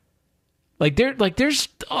 There's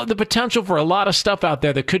the potential for a lot of stuff out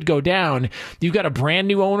there that could go down. You've got a brand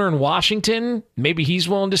new owner in Washington. Maybe he's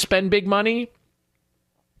willing to spend big money.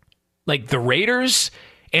 Like the Raiders,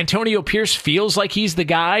 Antonio Pierce feels like he's the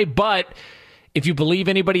guy, but if you believe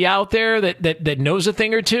anybody out there that knows a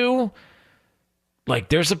thing or two, like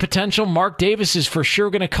there's a potential Mark Davis is for sure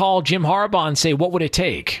going to call Jim Harbaugh and say, what would it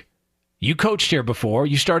take? You coached here before.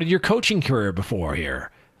 You started your coaching career before here.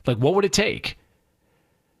 Like, what would it take?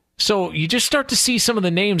 So you just start to see some of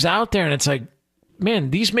the names out there, and it's like,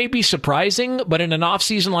 man, these may be surprising, but in an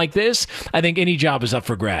offseason like this, I think any job is up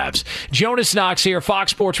for grabs. Jonas Knox here,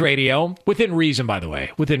 Fox Sports Radio, within reason, by the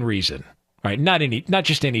way, within reason. Right, not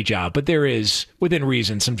just any job, but there is, within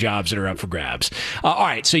reason, some jobs that are up for grabs. All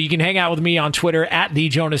right, so you can hang out with me on Twitter, at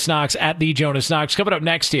 @TheJonasKnox, @TheJonasKnox. Coming up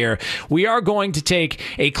next here, we are going to take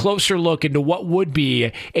a closer look into what would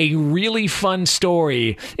be a really fun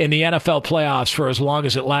story in the NFL playoffs for as long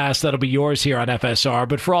as it lasts. That'll be yours here on FSR.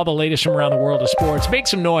 But for all the latest from around the world of sports, make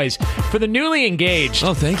some noise for the newly engaged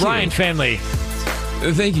Ryan Fenley.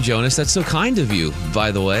 Thank you, Jonas. That's so kind of you, by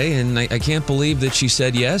the way. And I can't believe that she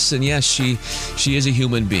said yes. And yes, she is a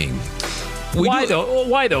human being. Why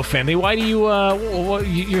though, Fenley? Why do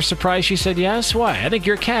you're surprised she said yes? Why? I think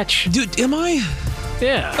you're a catch. Dude, am I?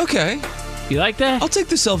 Yeah. Okay. You like that? I'll take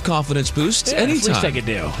the self-confidence boost anytime. That's the least I could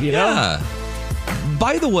do, you know? Yeah.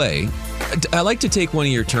 By the way, I like to take one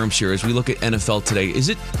of your terms here as we look at NFL today. Is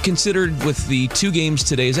it considered with the 2 games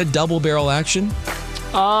today, is that double barrel action?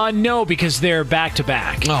 No, because they're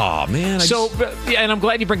back-to-back. Oh, man. And I'm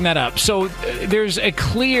glad you bring that up. So there's a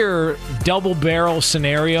clear double-barrel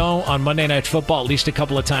scenario on Monday Night Football at least a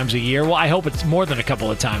couple of times a year. Well, I hope it's more than a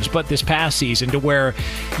couple of times, but this past season to where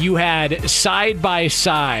you had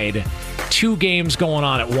side-by-side 2 games going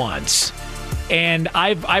on at once. And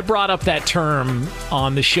I brought up that term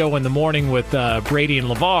on the show in the morning with Brady and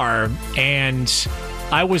LeVar, and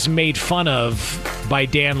I was made fun of by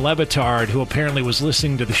Dan Le Batard, who apparently was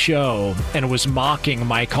listening to the show and was mocking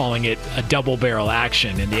my calling it a double-barrel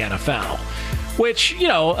action in the NFL. Which,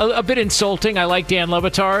 a bit insulting. I like Dan Le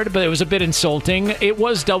Batard, but it was a bit insulting. It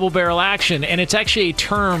was double-barrel action, and it's actually a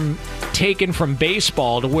term taken from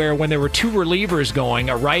baseball to where when there were 2 relievers going,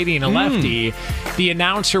 a righty and a lefty, the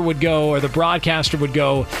announcer would go, or the broadcaster would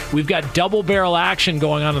go, we've got double-barrel action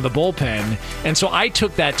going on in the bullpen. And so I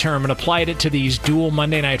took that term and applied it to these dual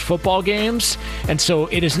Monday Night Football games. And so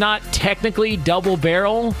it is not technically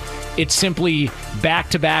double-barrel. It's simply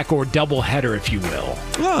back-to-back or double-header, if you will.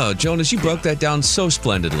 Oh, Jonas, you broke that down so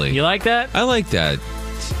splendidly. You like that? I like that.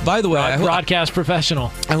 By the way, broadcast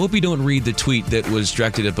professional. I hope you don't read the tweet that was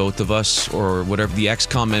directed at both of us, or whatever, the X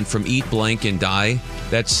comment from Eat Blank and Die.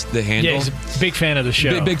 That's the handle. Yeah, he's a big fan of the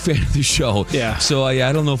show. Big fan of the show. Yeah. So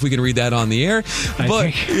I don't know if we can read that on the air. As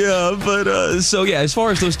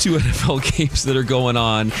far as those 2 NFL games that are going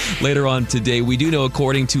on later on today, we do know,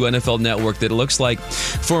 according to NFL Network, that it looks like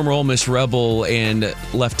former Ole Miss Rebel and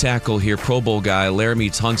left tackle here, Pro Bowl guy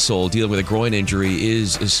Laramie Tunsil, dealing with a groin injury,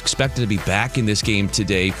 is expected to be back in this game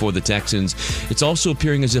today for the Texans. It's also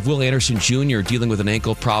appearing as if Will Anderson Jr., dealing with an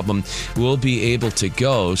ankle problem, will be able to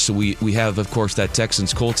go. So we have, of course, that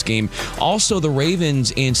Texans-Colts game. Also, the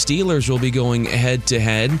Ravens and Steelers will be going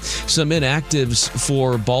head-to-head. Some inactives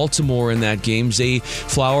for Baltimore in that game. Zay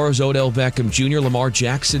Flowers, Odell Beckham Jr., Lamar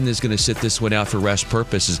Jackson is going to sit this one out for rest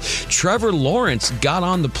purposes. Trevor Lawrence got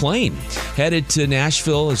on the plane, headed to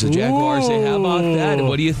Nashville as the Jaguars. Say, how about that? And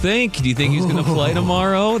what do you think? Do you think he's going to play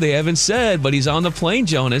tomorrow? They haven't said, but he's on the plane,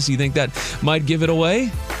 Jonas. You think that might give it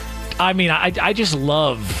away? I mean, I just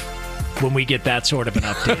love when we get that sort of an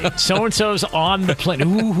update. So-and-so's on the plane.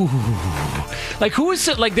 Ooh. Like, who is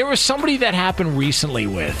it? Like, there was somebody that happened recently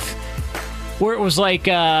with, where it was like,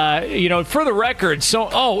 for the record,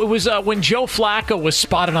 it was when Joe Flacco was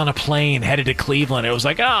spotted on a plane headed to Cleveland. It was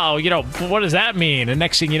like, what does that mean? And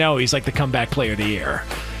next thing you know, he's like the comeback player of the year.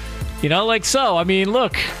 I mean,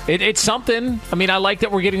 look, it's something. I mean, I like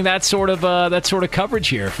that we're getting that sort of coverage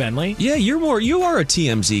here, Fenley. Yeah, you are a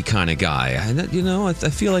TMZ kind of guy. And I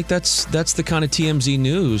feel like that's the kind of TMZ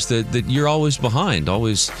news that you're always behind,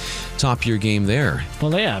 always top your game there.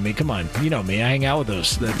 Well, yeah, I mean, come on, you know me. I hang out with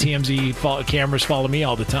those. The TMZ cameras follow me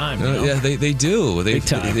all the time. Yeah, they do. They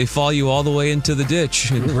follow you all the way into the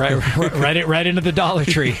ditch, right into the Dollar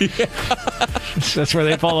Tree. That's where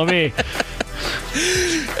they follow me.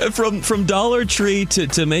 From Dollar Tree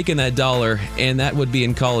to making that dollar, and that would be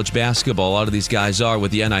in college basketball. A lot of these guys are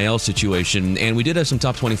with the NIL situation, and we did have some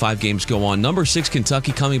top 25 games go on. Number 6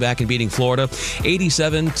 Kentucky coming back and beating Florida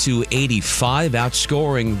 87-85,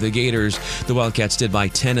 outscoring the Gators. The Wildcats did by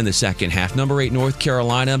 10 in the second half. Number 8 North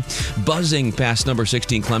Carolina buzzing past number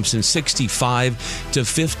 16 Clemson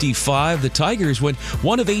 65-55. The Tigers went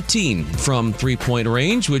 1 of 18 from three-point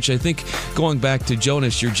range, which I think, going back to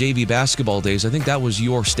Jonas, your JV basketball days, I think that was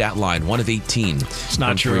your stat line, 1 of 18. It's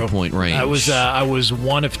not true. Three-point range. I was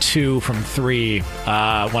 1 of 2 from 3 when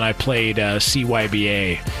I played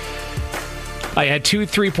CYBA. I had 2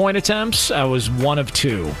 3-point attempts. I was 1 of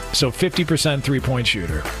 2. So 50% three-point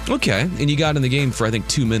shooter. Okay. And you got in the game for, I think,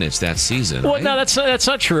 2 minutes that season. Well, right? no, that's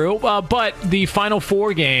not true. But the Final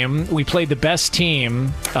Four game, we played the best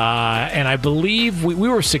team, and I believe we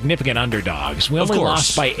were significant underdogs. We only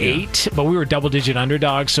lost by 8, but we were double-digit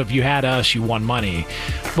underdogs. So if you had us, you won money.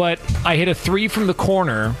 But I hit a 3 from the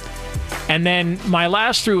corner. And then my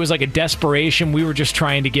last 3 was like a desperation. We were just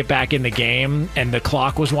trying to get back in the game, and the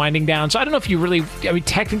clock was winding down. So I don't know if you really... I mean,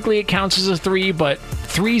 technically it counts as a 3, but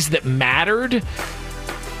 3s that mattered,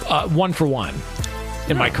 1 for 1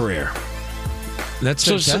 in my career. That's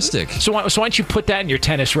fantastic. So why don't you put that in your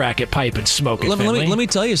tennis racket pipe and smoke it, let me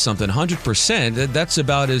tell you something. 100%, that's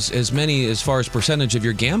about as many as far as percentage of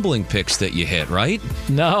your gambling picks that you hit, right?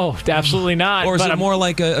 No, absolutely not. Or is it more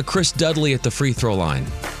like a Chris Dudley at the free throw line?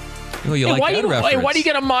 Oh, you like that reference? Why do you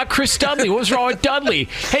get to mock Chris Dudley? What was wrong with Dudley?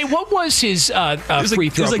 Hey, what was his free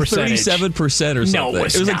throw percentage? It was like 37% or something. No, it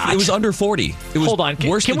was not. It was under 40. It was Hold on.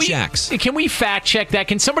 worse than Shaq's. Can we fact check that?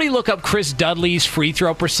 Can somebody look up Chris Dudley's free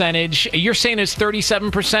throw percentage? You're saying it's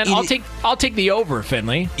 37%? I'll take the over,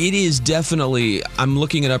 Finley. It is definitely, I'm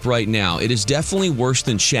looking it up right now, it is definitely worse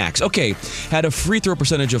than Shaq's. Okay, had a free throw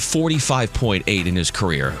percentage of 45.8 in his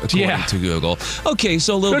career, according to Google. Okay,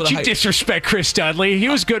 so a little bit of... Don't you disrespect Chris Dudley? He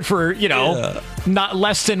was good for, not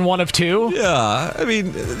less than 1 of 2. Yeah, I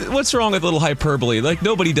mean, what's wrong with a little hyperbole? Like,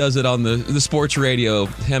 nobody does it on the sports radio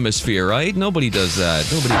hemisphere, right? Nobody does that.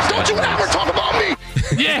 Don't you ever talk about me!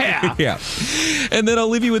 Yeah. Yeah. And then I'll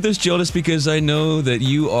leave you with this, Jonas, because I know that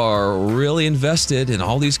you are really invested in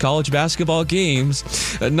all these college basketball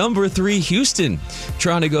games. Number 3, Houston,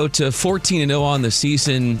 trying to go to 14-0 on the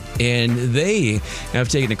season, and they have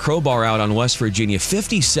taken a crowbar out on West Virginia,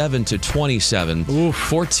 57-27.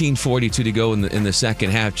 14:42 to go in the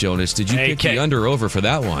second half, Jonas. Did you pick the under over for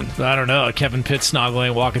that one? I don't know. Kevin Pitt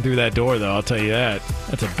snoggling walking through that door, though. I'll tell you that.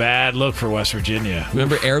 That's a bad look for West Virginia.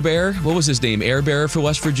 Remember Air Bear? What was his name? Air Bear for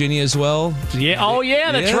West Virginia as well? Yeah. Oh,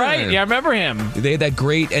 yeah, that's right. Yeah, I remember him. They had that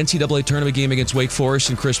great NCAA tournament game against Wake Forest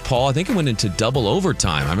and Chris Paul. I think it went into double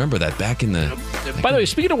overtime. I remember that back in the... By the way,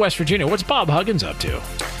 speaking of West Virginia, what's Bob Huggins up to?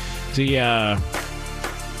 Is he...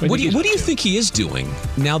 What do you think he is doing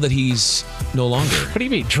now that he's no longer? What do you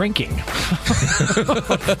mean, drinking?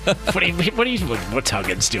 What's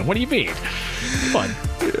Huggins doing? What do you mean? Come on.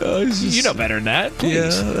 You know better than that.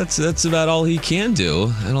 Please. Yeah, that's about all he can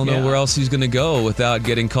do. I don't know where else he's going to go without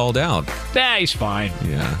getting called out. Nah, he's fine.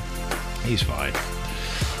 Yeah. He's fine.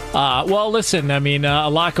 Well, listen, I mean, a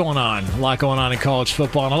lot going on. A lot going on in college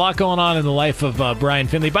football and a lot going on in the life of Brian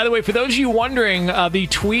Finley. By the way, for those of you wondering, the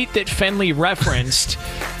tweet that Finley referenced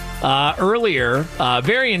earlier,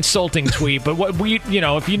 very insulting tweet, but what we,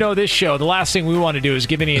 if you know this show, the last thing we want to do is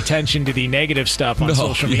give any attention to the negative stuff on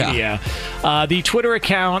social media. The Twitter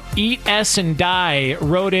account, Eat S and Die,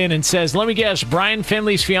 wrote in and says, let me guess, Brian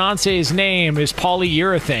Finley's fiance's name is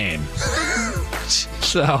polyurethane.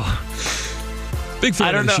 So... Big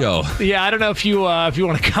fan of the show. Yeah, I don't know if you want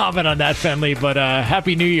to comment on that, Finley, but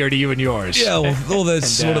Happy New Year to you and yours. Yeah, well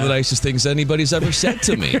that's one of the nicest things anybody's ever said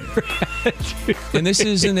to me. And this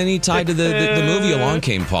isn't any tied to the movie Along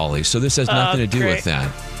Came Polly, so this has nothing to do with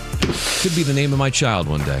that. Could be the name of my child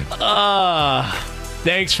one day.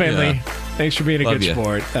 Thanks, Finley. Yeah. Thanks for being a good you.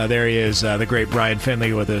 sport. There he is, the great Brian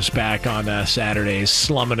Finley with us back on Saturdays,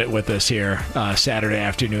 slumming it with us here Saturday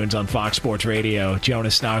afternoons on Fox Sports Radio.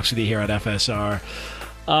 Jonas Knox with you here at FSR.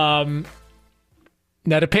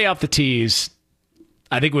 Now, to pay off the tease,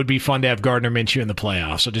 I think it would be fun to have Gardner Minshew in the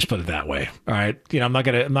playoffs. I'll just put it that way. All right. I'm not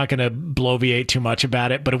gonna bloviate too much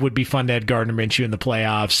about it, but it would be fun to have Gardner Minshew in the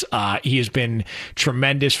playoffs. He has been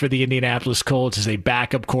tremendous for the Indianapolis Colts as a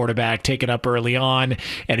backup quarterback taken up early on.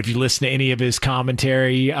 And if you listen to any of his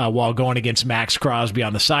commentary while going against Max Crosby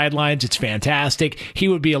on the sidelines, it's fantastic. He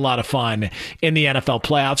would be a lot of fun in the NFL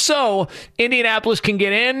playoffs. So Indianapolis can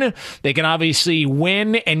get in. They can obviously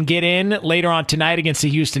win and get in later on tonight against the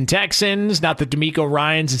Houston Texans. Not that D'Amico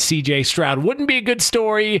Ryans and C.J. Stroud wouldn't be a good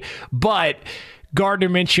story, but Gardner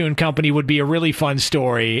Minshew and company would be a really fun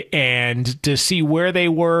story, and to see where they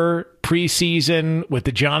were preseason with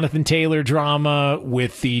the Jonathan Taylor drama,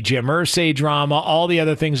 with the Jim Irsay drama, all the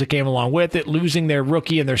other things that came along with it, losing their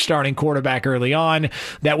rookie and their starting quarterback early on,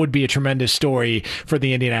 that would be a tremendous story for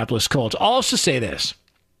the Indianapolis Colts. I'll also say this,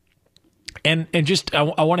 and just I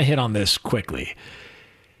want to hit on this quickly.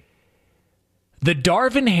 The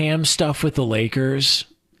Darvin Ham stuff with the Lakers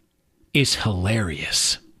is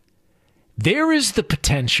hilarious. There is the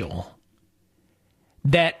potential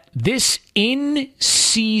that this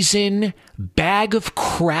in-season bag of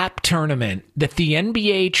crap tournament that the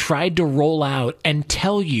NBA tried to roll out and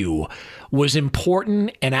tell you was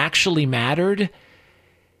important and actually mattered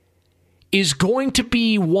is going to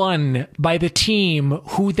be won by the team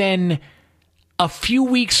who then a few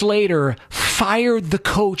weeks later fired the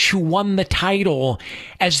coach who won the title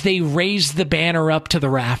as they raised the banner up to the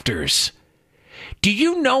rafters. Do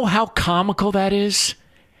you know how comical that is?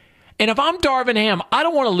 And if I'm Darvin Ham, I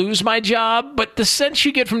don't want to lose my job, but the sense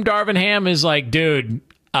you get from Darvin Ham is like, dude,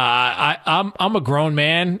 I'm a grown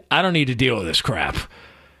man. I don't need to deal with this crap.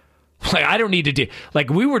 Like, I don't need to deal. Like,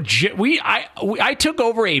 I took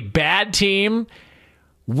over a bad team.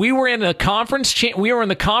 We were in the conference. We were in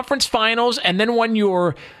the conference finals, and then won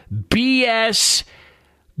your BS,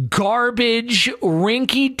 garbage,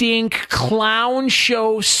 rinky-dink, clown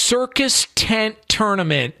show, circus tent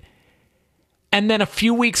tournament. And then a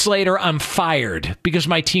few weeks later, I'm fired because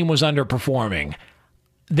my team was underperforming.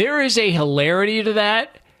 There is a hilarity to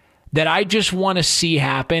that I just want to see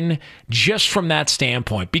happen just from that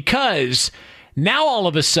standpoint. Because now all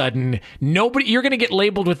of a sudden, you're going to get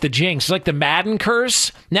labeled with the jinx. It's like the Madden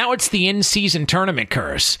curse. Now it's the in-season tournament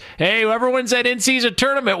curse. Hey, whoever wins that in-season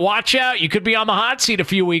tournament, watch out. You could be on the hot seat a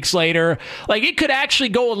few weeks later. Like, it could actually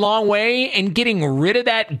go a long way in getting rid of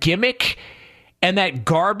that gimmick and that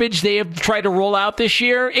garbage they have tried to roll out this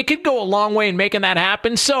year. It could go a long way in making that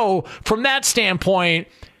happen. So, from that standpoint,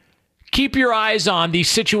 keep your eyes on the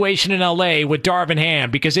situation in LA with Darvin Ham,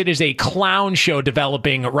 because it is a clown show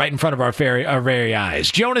developing right in front of our very eyes.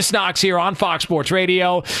 Jonas Knox here on Fox Sports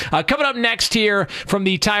Radio. Coming up next here from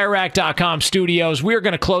the TireRack.com studios, we're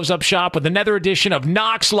going to close up shop with another edition of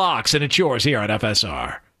Knox Locks, and it's yours here on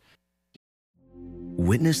FSR.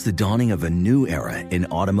 Witness the dawning of a new era in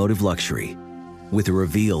automotive luxury with a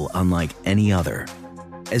reveal unlike any other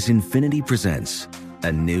as Infiniti presents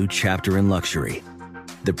a new chapter in luxury,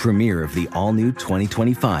 the premiere of the all-new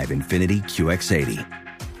 2025 Infiniti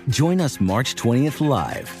QX80. Join us March 20th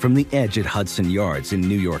live from the Edge at Hudson Yards in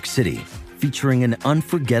New York City, featuring an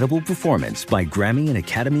unforgettable performance by Grammy and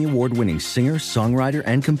Academy Award-winning singer, songwriter,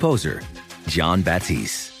 and composer, Jon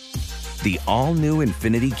Batiste. The all-new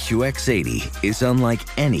Infiniti QX80 is unlike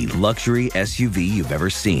any luxury SUV you've ever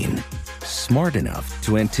seen. Smart enough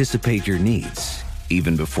to anticipate your needs,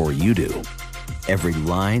 even before you do. Every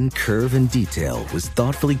line, curve, and detail was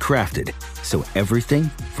thoughtfully crafted so everything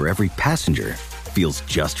for every passenger feels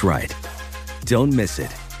just right. Don't miss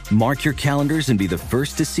it. Mark your calendars and be the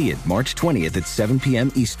first to see it March 20th at 7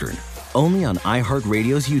 p.m. Eastern, only on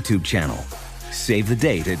iHeartRadio's YouTube channel. Save the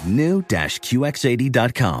date at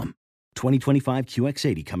new-QX80.com. 2025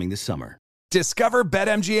 QX80 coming this summer. Discover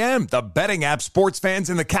BetMGM, the betting app sports fans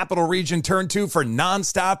in the capital region turn to for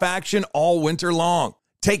nonstop action all winter long.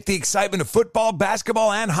 Take the excitement of football,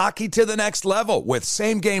 basketball, and hockey to the next level with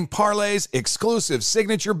same-game parlays, exclusive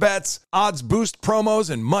signature bets, odds boost promos,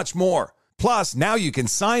 and much more. Plus, now you can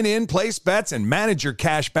sign in, place bets, and manage your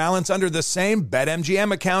cash balance under the same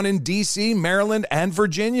BetMGM account in D.C., Maryland, and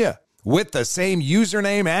Virginia. With the same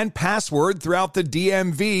username and password throughout the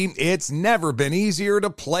DMV, it's never been easier to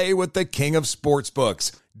play with the king of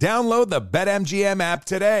sportsbooks. Download the BetMGM app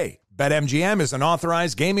today. BetMGM is an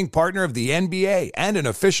authorized gaming partner of the NBA and an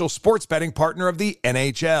official sports betting partner of the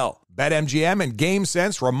NHL. BetMGM and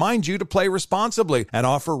GameSense remind you to play responsibly and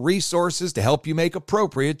offer resources to help you make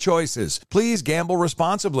appropriate choices. Please gamble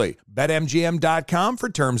responsibly. BetMGM.com for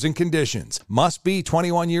terms and conditions. Must be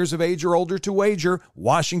 21 years of age or older to wager.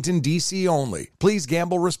 Washington, D.C. only. Please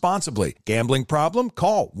gamble responsibly. Gambling problem?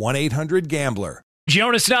 Call 1-800-GAMBLER.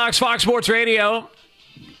 Jonas Knox, Fox Sports Radio.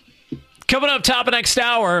 Coming up top of next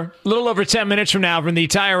hour, a little over 10 minutes from now from the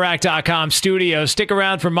TireRack.com studio. Stick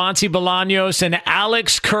around for Monty Bolaños and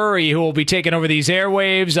Alex Curry, who will be taking over these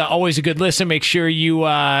airwaves. Always a good listen. Make sure you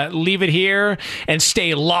leave it here and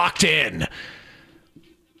stay locked in,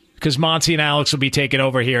 because Monty and Alex will be taking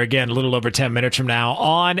over here again a little over 10 minutes from now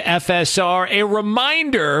on FSR. A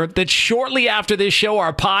reminder that shortly after this show,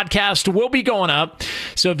 our podcast will be going up.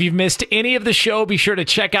 So if you've missed any of the show, be sure to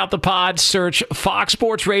check out the pod. Search Fox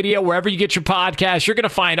Sports Radio wherever you get your podcast. You're going to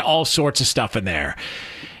find all sorts of stuff in there.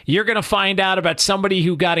 You're going to find out about somebody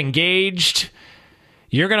who got engaged.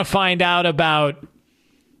 You're going to find out about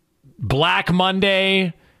Black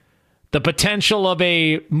Monday, the potential of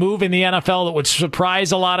a move in the NFL that would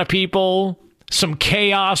surprise a lot of people, some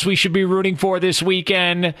chaos we should be rooting for this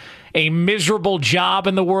weekend, a miserable job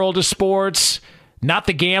in the world of sports, not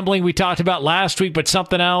the gambling we talked about last week, but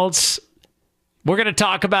something else. We're going to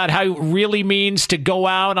talk about how it really means to go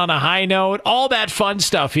out on a high note, all that fun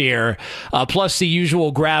stuff here, plus the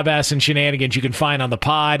usual grab ass and shenanigans you can find on the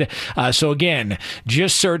pod. So again,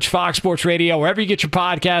 just search Fox Sports Radio wherever you get your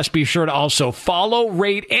podcast. Be sure to also follow,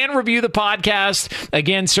 rate, and review the podcast.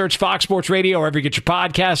 Again, search Fox Sports Radio wherever you get your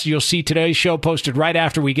podcast. You'll see today's show posted right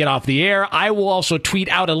after we get off the air. I will also tweet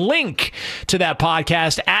out a link to that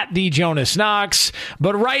podcast at the Jonas Knox.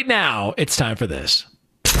 But right now, it's time for this.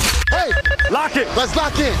 Hey, lock it. Let's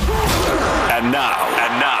lock in. And now,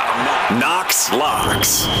 Knox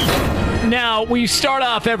Locks. Now, we start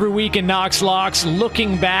off every week in Knox Locks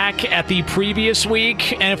looking back at the previous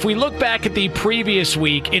week. And if we look back at the previous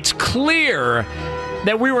week, it's clear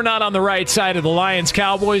that we were not on the right side of the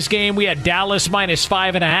Lions-Cowboys game. We had Dallas minus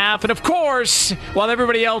 5.5. And of course, while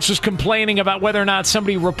everybody else was complaining about whether or not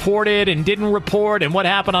somebody reported and didn't report and what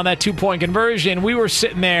happened on that 2-point conversion, we were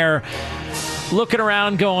sitting there looking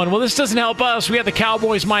around going, well, this doesn't help us. We had the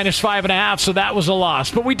Cowboys minus 5.5, so that was a loss.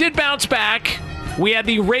 But we did bounce back. We had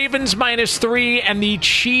the Ravens minus 3 and the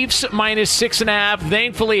Chiefs minus 6.5.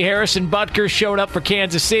 Thankfully, Harrison Butker showed up for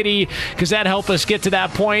Kansas City because that helped us get to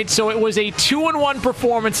that point. So it was a 2-1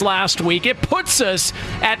 performance last week. It puts us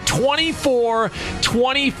at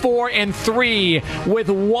 24-3 with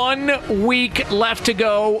 1 week left to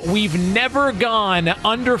go. We've never gone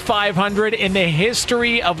under 500 in the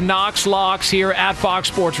history of Knox Locks here at Fox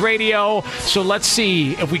Sports Radio. So let's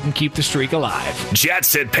see if we can keep the streak alive.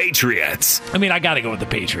 Jets and Patriots. I mean, I got to go with the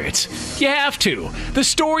Patriots. You have to. The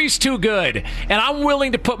story's too good. And I'm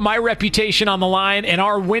willing to put my reputation on the line and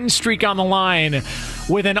our win streak on the line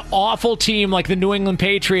with an awful team like the New England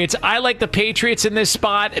Patriots. I like the Patriots in this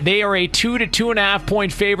spot. They are a 2 to 2.5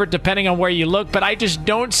 point favorite depending on where you look, but I just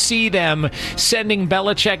don't see them sending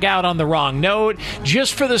Belichick out on the wrong note.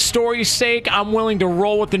 Just for the story's sake, I'm willing to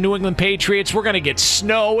roll with the New England Patriots. We're going to get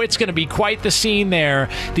snow. It's going to be quite the scene there.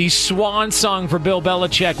 The swan song for Bill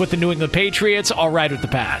Belichick with the New England Patriots. I'll ride with the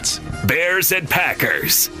Pats. Bears and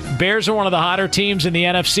Packers. Bears are one of the hotter teams in the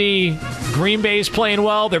NFC. Green Bay's playing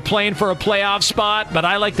well. They're playing for a playoff spot, but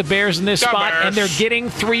I like the Bears in this spot, and they're getting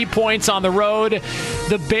 3 points on the road.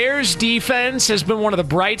 The Bears' defense has been one of the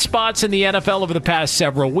bright spots in the NFL over the past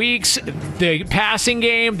several weeks. The passing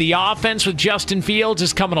game, the offense with Justin Fields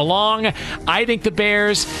is coming along. I think the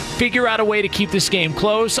Bears figure out a way to keep this game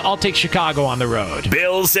close. I'll take Chicago on the road.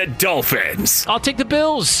 Bills and Dolphins. I'll take the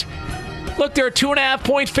Bills. Look, they're a 2.5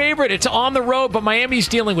 point favorite. It's on the road, but Miami's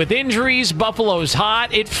dealing with injuries. Buffalo's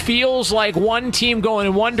hot. It feels like one team going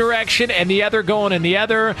in one direction and the other going in the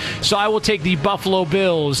other. So I will take the Buffalo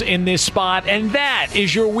Bills in this spot. And that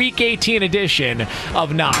is your Week 18 edition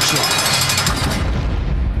of Knox Locks.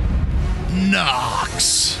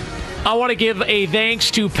 Knox. I want to give a thanks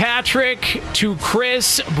to Patrick, to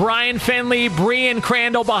Chris, Brian Finley, Brian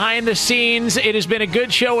Crandall behind the scenes. It has been a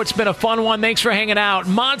good show. It's been a fun one. Thanks for hanging out.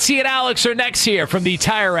 Monty and Alex are next here from the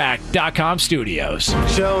TireRack.com studios.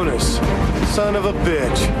 Jonas, son of a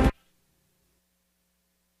bitch.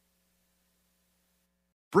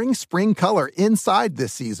 Bring spring color inside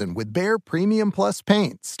this season with Behr Premium Plus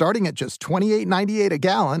paint, starting at just $28.98 a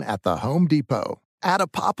gallon at the Home Depot. Add a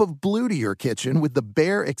pop of blue to your kitchen with the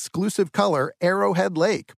Behr exclusive color Arrowhead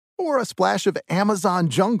Lake, or a splash of Amazon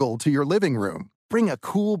Jungle to your living room. Bring a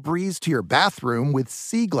cool breeze to your bathroom with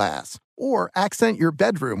Sea Glass, or accent your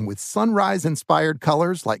bedroom with sunrise-inspired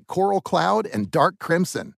colors like Coral Cloud and Dark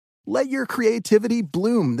Crimson. Let your creativity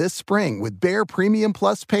bloom this spring with Behr Premium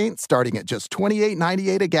Plus paint starting at just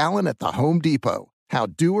 $28.98 a gallon at the Home Depot. How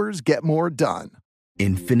doers get more done.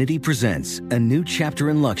 Infiniti presents a new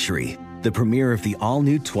chapter in luxury, the premiere of the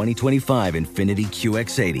all-new 2025 Infiniti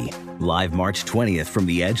QX80, live March 20th from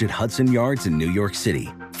the Edge at Hudson Yards in New York City,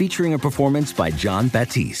 featuring a performance by John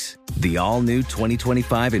Batiste. The all-new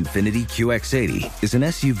 2025 Infiniti QX80 is an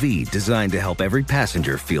SUV designed to help every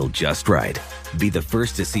passenger feel just right. Be the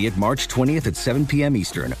first to see it March 20th at 7 p.m.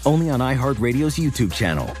 Eastern, only on iHeartRadio's YouTube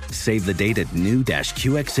channel. Save the date at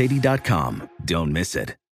new-QX80.com. Don't miss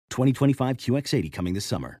it. 2025 QX80 coming this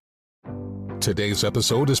summer. Today's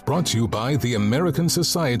episode is brought to you by the American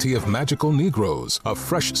Society of Magical Negroes, a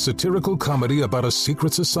fresh satirical comedy about a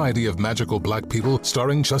secret society of magical black people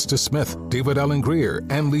starring Justice Smith, David Allen Greer,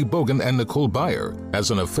 Ann Lee Bogan, and Nicole Byer.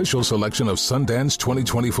 As an official selection of Sundance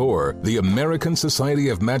 2024, the American Society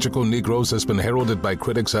of Magical Negroes has been heralded by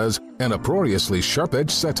critics as an uproariously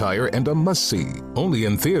sharp-edged satire and a must-see. Only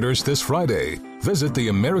in theaters this Friday. Visit the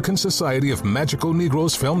American Society of Magical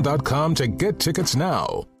Negroes film.com to get tickets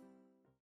now.